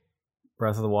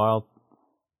 Breath of the Wild.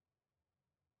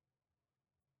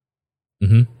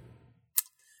 Mm-hmm.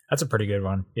 That's a pretty good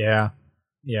one. Yeah.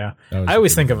 Yeah. I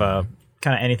always think of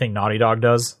kind of anything Naughty Dog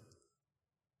does.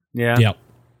 Yeah. Yep.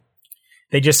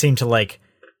 They just seem to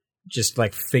just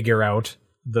figure out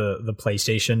the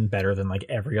PlayStation better than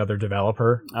every other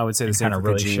developer. I would say the same for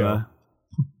really Kojima. show.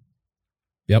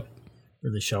 Yep.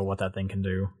 Really show what that thing can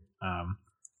do.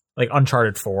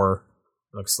 Uncharted 4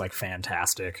 looks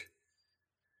fantastic.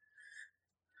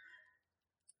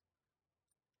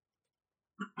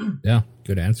 Yeah,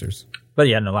 good answers. But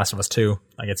yeah, no, Last of Us 2.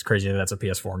 It's crazy that that's a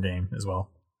PS4 game as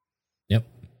well. Yep.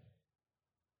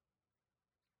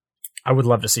 I would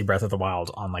love to see Breath of the Wild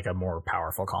on a more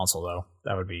powerful console though.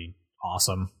 That would be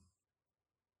awesome.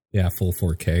 Yeah, full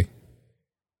 4K.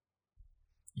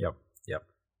 Yep.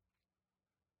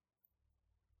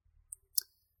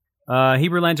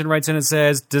 Hebrew Lantern writes in and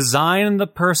says, design the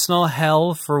personal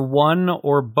hell for one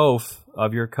or both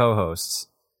of your co-hosts.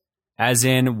 As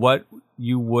in, what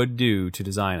you would do to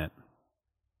design it.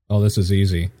 Oh, this is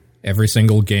easy. Every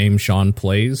single game Sean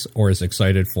plays or is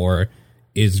excited for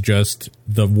is just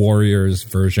the Warriors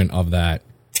version of that.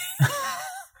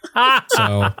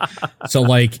 So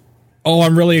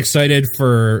I'm really excited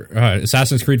for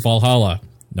Assassin's Creed Valhalla.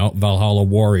 No, Valhalla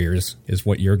Warriors is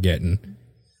what you're getting.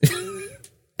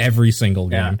 Every single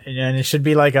game. Yeah, and it should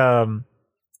be like a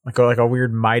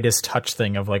weird Midas touch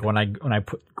thing of when I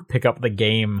pick up the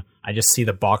game, I just see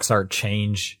the box art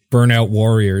change. Burnout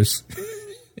Warriors.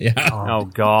 Yeah. Oh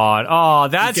God. Oh,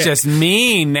 that's just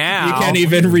mean now. You can't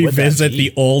even revisit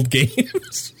the old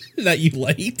games that you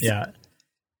liked. Yeah.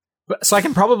 So I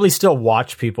can probably still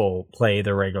watch people play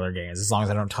the regular games as long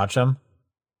as I don't touch them,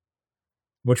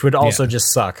 which would also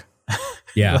just suck.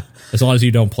 Yeah. As long as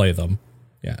you don't play them.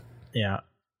 Yeah. Yeah.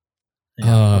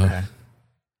 Okay.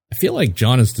 I feel like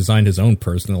John has designed his own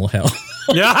personal hell.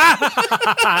 Yeah.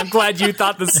 I'm glad you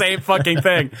thought the same fucking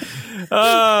thing.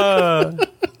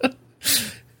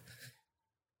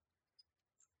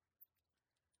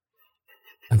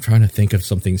 I'm trying to think of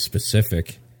something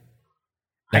specific.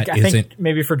 I think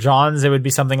maybe for John's, it would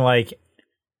be something like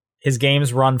his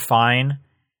games run fine,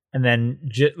 and then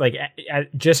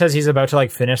just as he's about to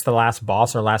finish the last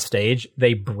boss or last stage,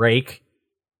 they break,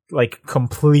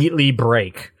 completely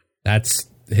break. That's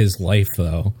his life,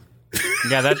 though.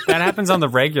 Yeah, that happens on the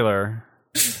regular.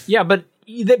 Yeah, but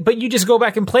you just go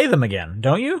back and play them again,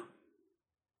 don't you?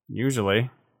 Usually.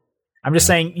 I'm just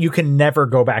saying you can never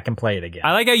go back and play it again.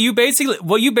 I like how you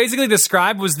basically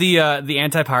described was the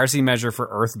anti-piracy measure for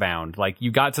Earthbound. You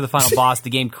got to the final boss,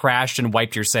 the game crashed and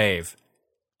wiped your save.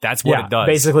 That's what it does.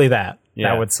 Basically that.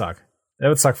 Yeah. That would suck. That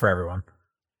would suck for everyone.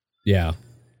 Yeah.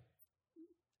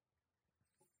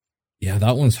 Yeah,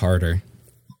 that one's harder.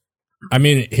 I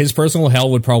mean, his personal hell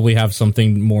would probably have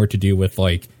something more to do with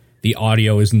the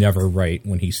audio is never right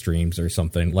when he streams or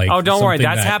something. Oh, don't worry,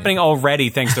 that's happening already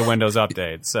thanks to Windows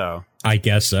Update. So I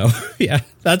guess so. Yeah,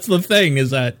 that's the thing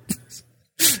is that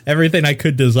everything I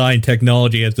could design,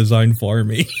 technology has designed for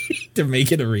me to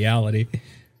make it a reality.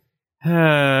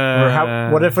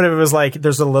 What if it was like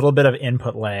there's a little bit of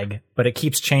input lag, but it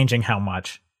keeps changing how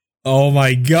much? Oh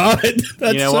my god,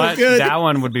 that's so good. That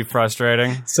one would be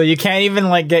frustrating. So you can't even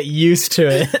like get used to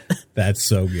it. That's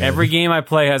so good. Every game I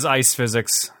play has ice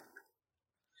physics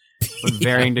with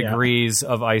varying degrees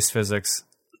of ice physics.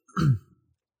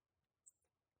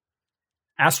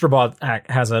 Astrobot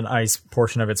has an ice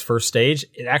portion of its first stage.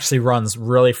 It actually runs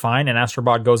really fine, and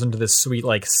Astrobot goes into this sweet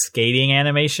like skating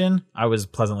animation. I was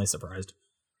pleasantly surprised.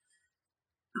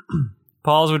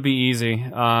 Paul's would be easy.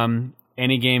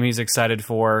 Any game he's excited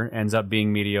for ends up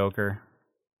being mediocre.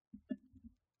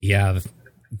 Yeah,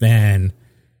 man.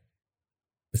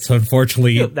 It's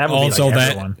unfortunately that would also be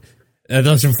like that.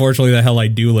 That's unfortunately the hell I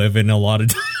do live in a lot of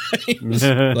times.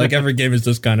 Like every game is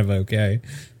just kind of okay.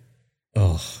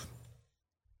 Oh,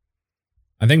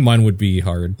 I think mine would be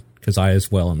hard because I as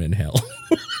well am in hell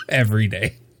every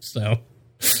day. So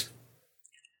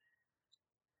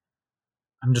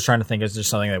I'm just trying to think. Is there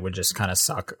something that would just kind of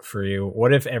suck for you?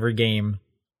 What if every game,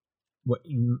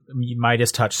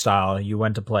 Midas Touch style, you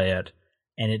went to play it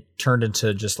and it turned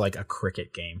into just like a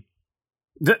cricket game?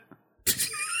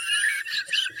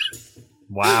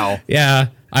 Wow. Yeah,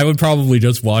 I would probably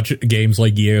just watch games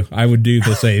like you. I would do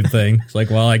the same thing. It's like,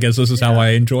 well, I guess this is how I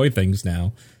enjoy things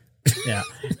now. Yeah,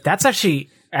 that's actually,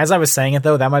 as I was saying it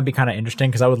though, that might be kind of interesting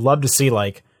because I would love to see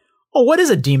like, oh, what is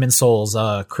a Demon's Souls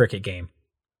cricket game?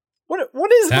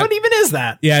 What even is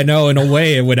that? Yeah, no, in a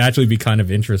way, it would actually be kind of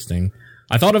interesting.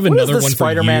 I thought of another one for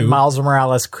Spider-Man Miles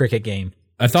Morales cricket game.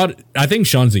 I think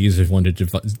Sean's the easiest one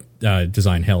to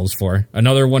design hells for.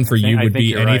 Another one for you would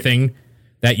be anything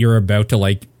that you're about to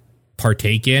like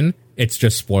partake in. It's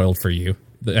just spoiled for you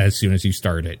as soon as you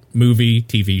start it. Movie,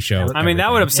 TV show. I mean,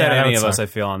 that would upset any of us. I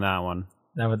feel on that one.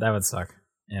 That would suck.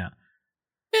 Yeah.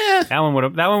 That one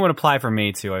would apply for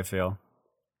me too. I feel.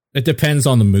 It depends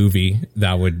on the movie.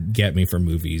 That would get me for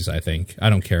movies, I think. I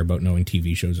don't care about knowing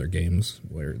TV shows or games,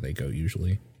 where they go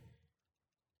usually.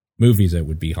 Movies, it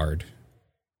would be hard.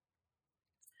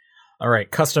 All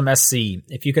right, Custom SC.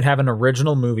 If you could have an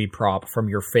original movie prop from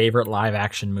your favorite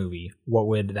live-action movie, what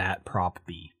would that prop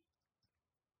be?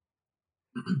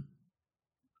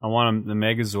 I want the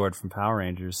Megazord from Power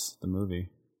Rangers, the movie.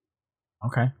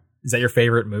 Okay. Is that your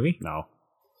favorite movie? No.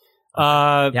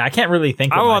 Yeah, I can't really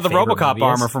think of I want the RoboCop movies.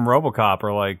 armor from RoboCop,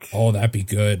 or like... Oh, that'd be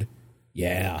good.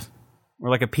 Yeah. Or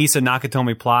like a piece of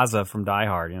Nakatomi Plaza from Die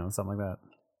Hard, something like that.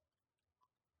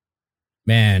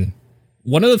 Man,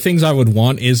 one of the things I would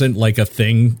want isn't like a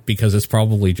thing, because it's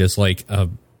probably just like a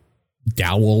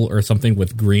dowel or something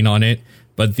with green on it,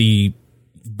 but the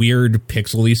weird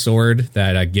pixely sword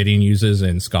that Gideon uses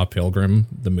in Scott Pilgrim,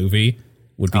 the movie,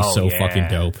 would be fucking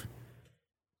dope.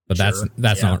 But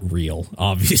that's not real,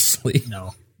 obviously.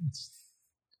 No.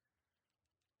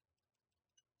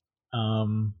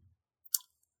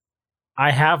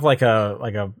 I have like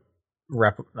a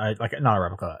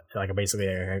basically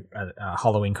a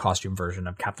Halloween costume version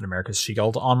of Captain America's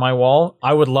shield on my wall.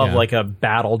 I would love like a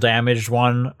battle damaged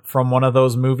one from one of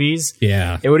those movies.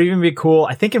 Yeah, it would even be cool.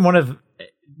 I think in one of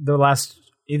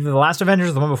either the last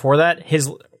Avengers or the one before that,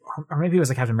 or maybe it was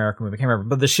a Captain America movie, I can't remember,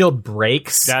 but the shield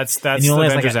breaks. That's the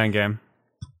Avengers Endgame.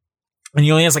 And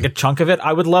he only has like a chunk of it.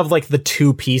 I would love like the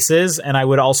two pieces, and I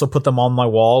would also put them on my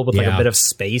wall with like a bit of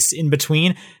space in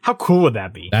between. How cool would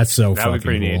that be? That's so fucking would be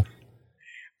pretty cool. Neat.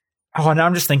 Oh, now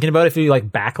I'm just thinking about if you like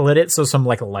backlit it so some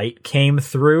like light came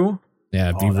through. Yeah,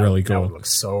 it'd be really cool. That would look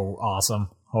so awesome.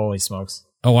 Holy smokes.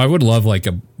 Oh, I would love like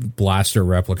a blaster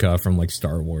replica from like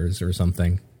Star Wars or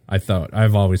something.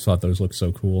 I've always thought those look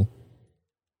so cool.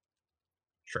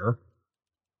 Sure.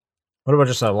 What about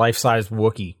just a life-size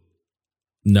Wookiee?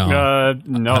 No.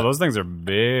 No, those things are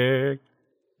big.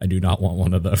 I do not want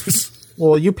one of those.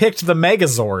 Well, you picked the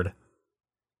Megazord.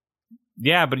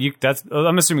 Yeah, but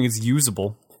I'm assuming it's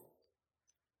usable.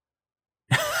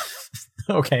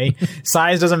 Okay.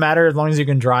 Size doesn't matter as long as you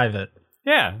can drive it.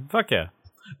 Yeah, fuck yeah.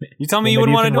 You tell me you would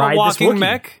want to do a walking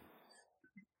mech?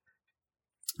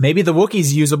 Maybe the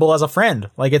Wookiee's usable as a friend.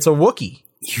 Like it's a Wookiee.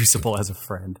 Usable as a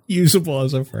friend. Usable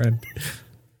as a friend.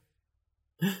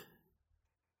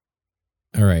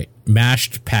 All right.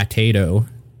 Mashed Potato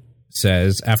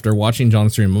says, after watching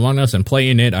John stream Among Us and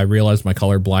playing it, I realized my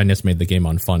color blindness made the game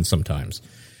unfun sometimes.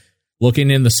 Looking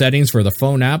in the settings for the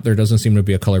phone app, there doesn't seem to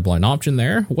be a colorblind option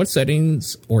there. What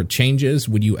settings or changes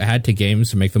would you add to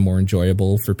games to make them more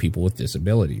enjoyable for people with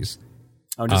disabilities?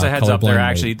 Oh, just a heads up, they're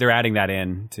adding that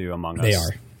in to Among Us. They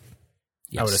are.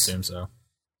 Yes. I would assume so.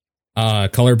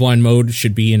 Colorblind mode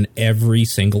should be in every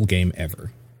single game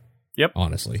ever. Yep.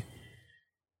 Honestly.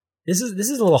 This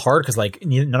is a little hard because like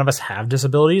none of us have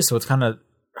disabilities, so it's kind of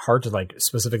hard to like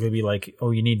specifically be like,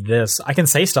 oh, you need this. I can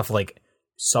say stuff like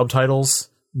subtitles,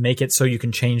 make it so you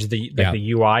can change the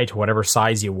UI to whatever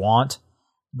size you want.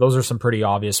 Those are some pretty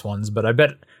obvious ones, but I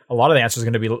bet a lot of the answer is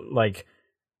going to be like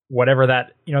whatever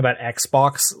that, that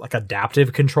Xbox like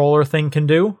adaptive controller thing can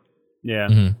do. Yeah.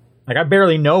 Mm-hmm. Like I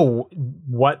barely know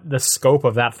what the scope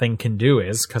of that thing can do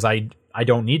is because I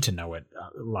don't need to know it,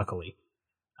 luckily.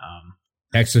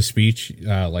 Text-to-speech,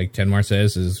 like Tenmar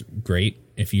says, is great.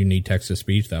 If you need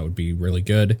text-to-speech, that would be really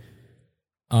good.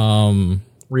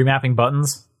 Remapping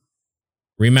buttons?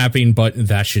 Remapping button,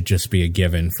 that should just be a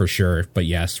given for sure. But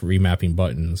yes, remapping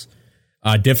buttons.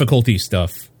 Difficulty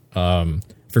stuff.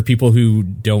 For people who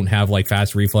don't have like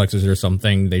fast reflexes or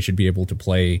something, they should be able to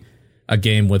play a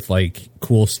game with like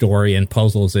cool story and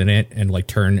puzzles in it and like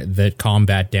turn the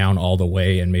combat down all the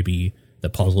way and maybe the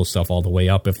puzzle stuff all the way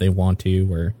up if they want to.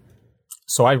 Or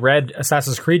so I read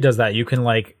Assassin's Creed does that. You can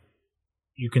like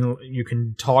you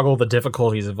can toggle the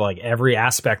difficulties of like every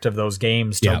aspect of those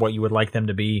games to what you would like them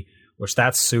to be, which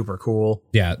that's super cool.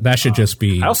 Yeah, that should just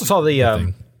be. I also saw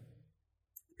the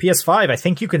PS5. I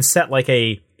think you can set like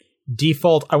a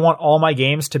default. I want all my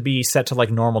games to be set to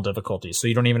like normal difficulty, so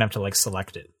you don't even have to like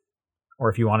select it. Or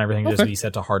if you want everything to just be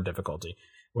set to hard difficulty,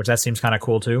 which that seems kind of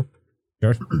cool too.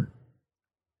 Sure.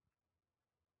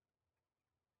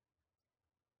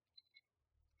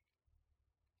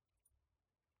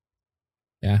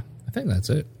 Yeah, I think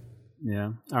that's it.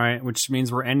 Yeah. All right, which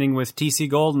means we're ending with TC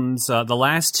Golden's. The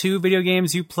last 2 video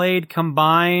games you played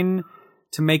combine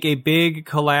to make a big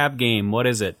collab game. What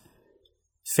is it?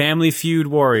 Family Feud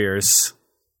Warriors.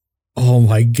 Oh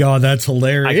my god, that's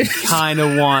hilarious. I kind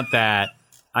of want that.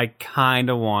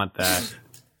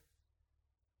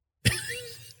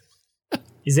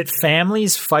 Is it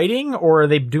families fighting, or are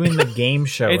they doing the game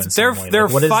show? They're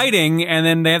fighting, and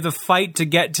then they have to fight to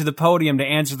get to the podium to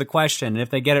answer the question. And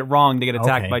if they get it wrong, they get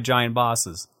attacked by giant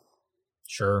bosses.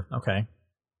 Sure. Okay.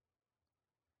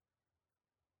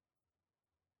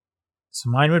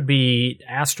 So mine would be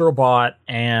Astrobot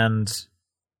and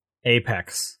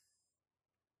Apex.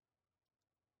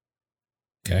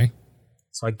 Okay.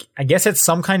 So I guess it's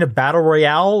some kind of battle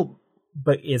royale,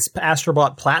 but it's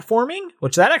Astrobot platforming,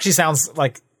 which that actually sounds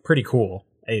like pretty cool.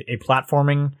 A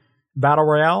platforming battle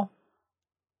royale.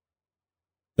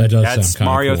 That's sound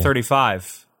Mario cool.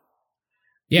 35.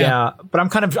 Yeah, but I'm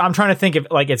trying to think of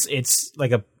like it's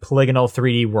like a polygonal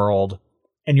 3D world,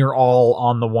 and you're all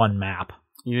on the one map.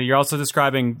 You're also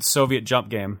describing Soviet jump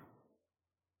game.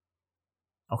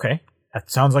 Okay,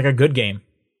 that sounds like a good game.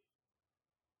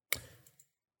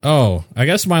 Oh, I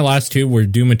guess my last 2 were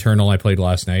Doom Eternal I played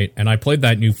last night, and I played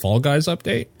that new Fall Guys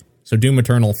update. So Doom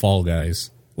Eternal Fall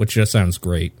Guys, which just sounds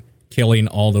great. Killing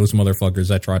all those motherfuckers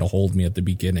that try to hold me at the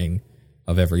beginning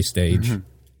of every stage. Mm-hmm.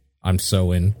 I'm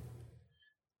so in.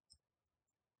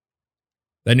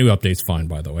 That new update's fine,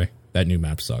 by the way. That new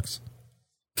map sucks.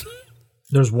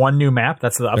 There's one new map?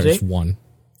 That's the update? There's one.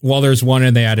 Well, there's one,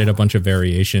 and they added a bunch of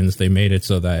variations. They made it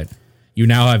so that you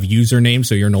now have usernames,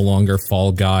 so you're no longer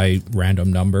Fall Guy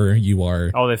random number. You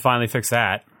are. Oh, they finally fixed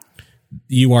that.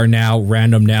 You are now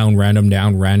random noun,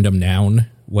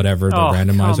 whatever the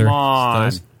randomizer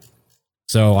does.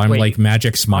 So I'm like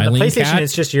Magic Smiling the PlayStation Cat.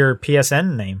 It's just your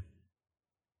PSN name.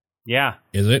 Yeah.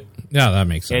 Is it? Yeah, that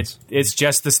makes sense. It's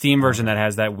just the Steam version that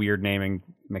has that weird naming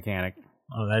mechanic.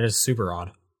 Oh, that is super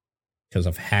odd. Because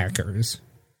of hackers.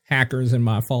 Hackers in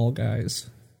my Fall Guys.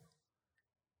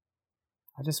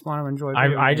 I just want to enjoy.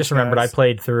 I just remembered I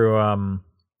played through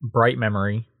Bright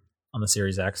Memory on the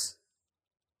Series X.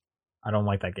 I don't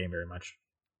like that game very much.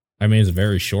 I mean, it's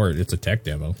very short. It's a tech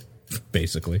demo,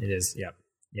 basically. It is. Yep.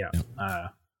 Yeah.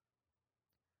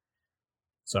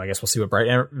 So I guess we'll see what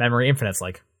Bright Memory Infinite's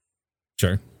like.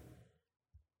 Sure.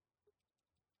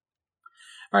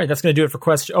 All right, that's going to do it for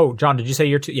questions. Oh, John, did you say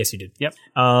your 2? Yes, you did. Yep.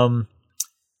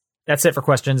 That's it for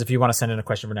questions. If you want to send in a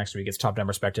question for next week, it's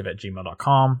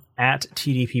topdownperspective@gmail.com, at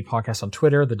TDP Podcast on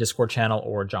Twitter, the Discord channel,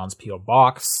 or John's P.O.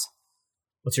 Box.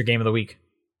 What's your game of the week?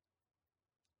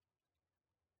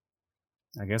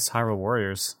 I guess Hyrule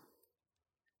Warriors.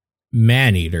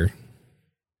 Maneater.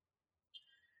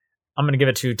 I'm going to give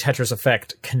it to Tetris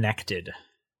Effect Connected.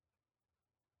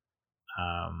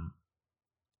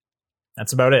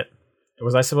 That's about it.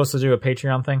 Was I supposed to do a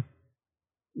Patreon thing?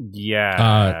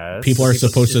 Yeah. People are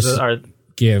supposed to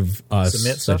give us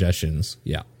suggestions. Stuff?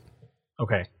 Yeah.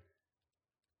 Okay.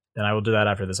 Then I will do that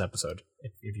after this episode.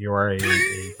 If you are a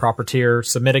proper tier,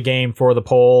 submit a game for the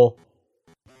poll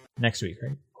next week,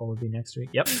 right? Poll would be next week.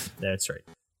 Yep, that's right.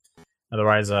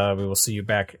 Otherwise, we will see you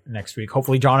back next week.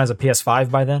 Hopefully John has a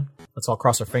PS5 by then. Let's all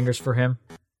cross our fingers for him.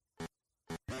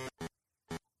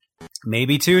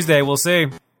 Maybe Tuesday. We'll see.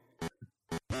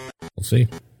 We'll see.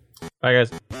 Bye,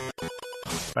 guys.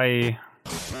 Bye.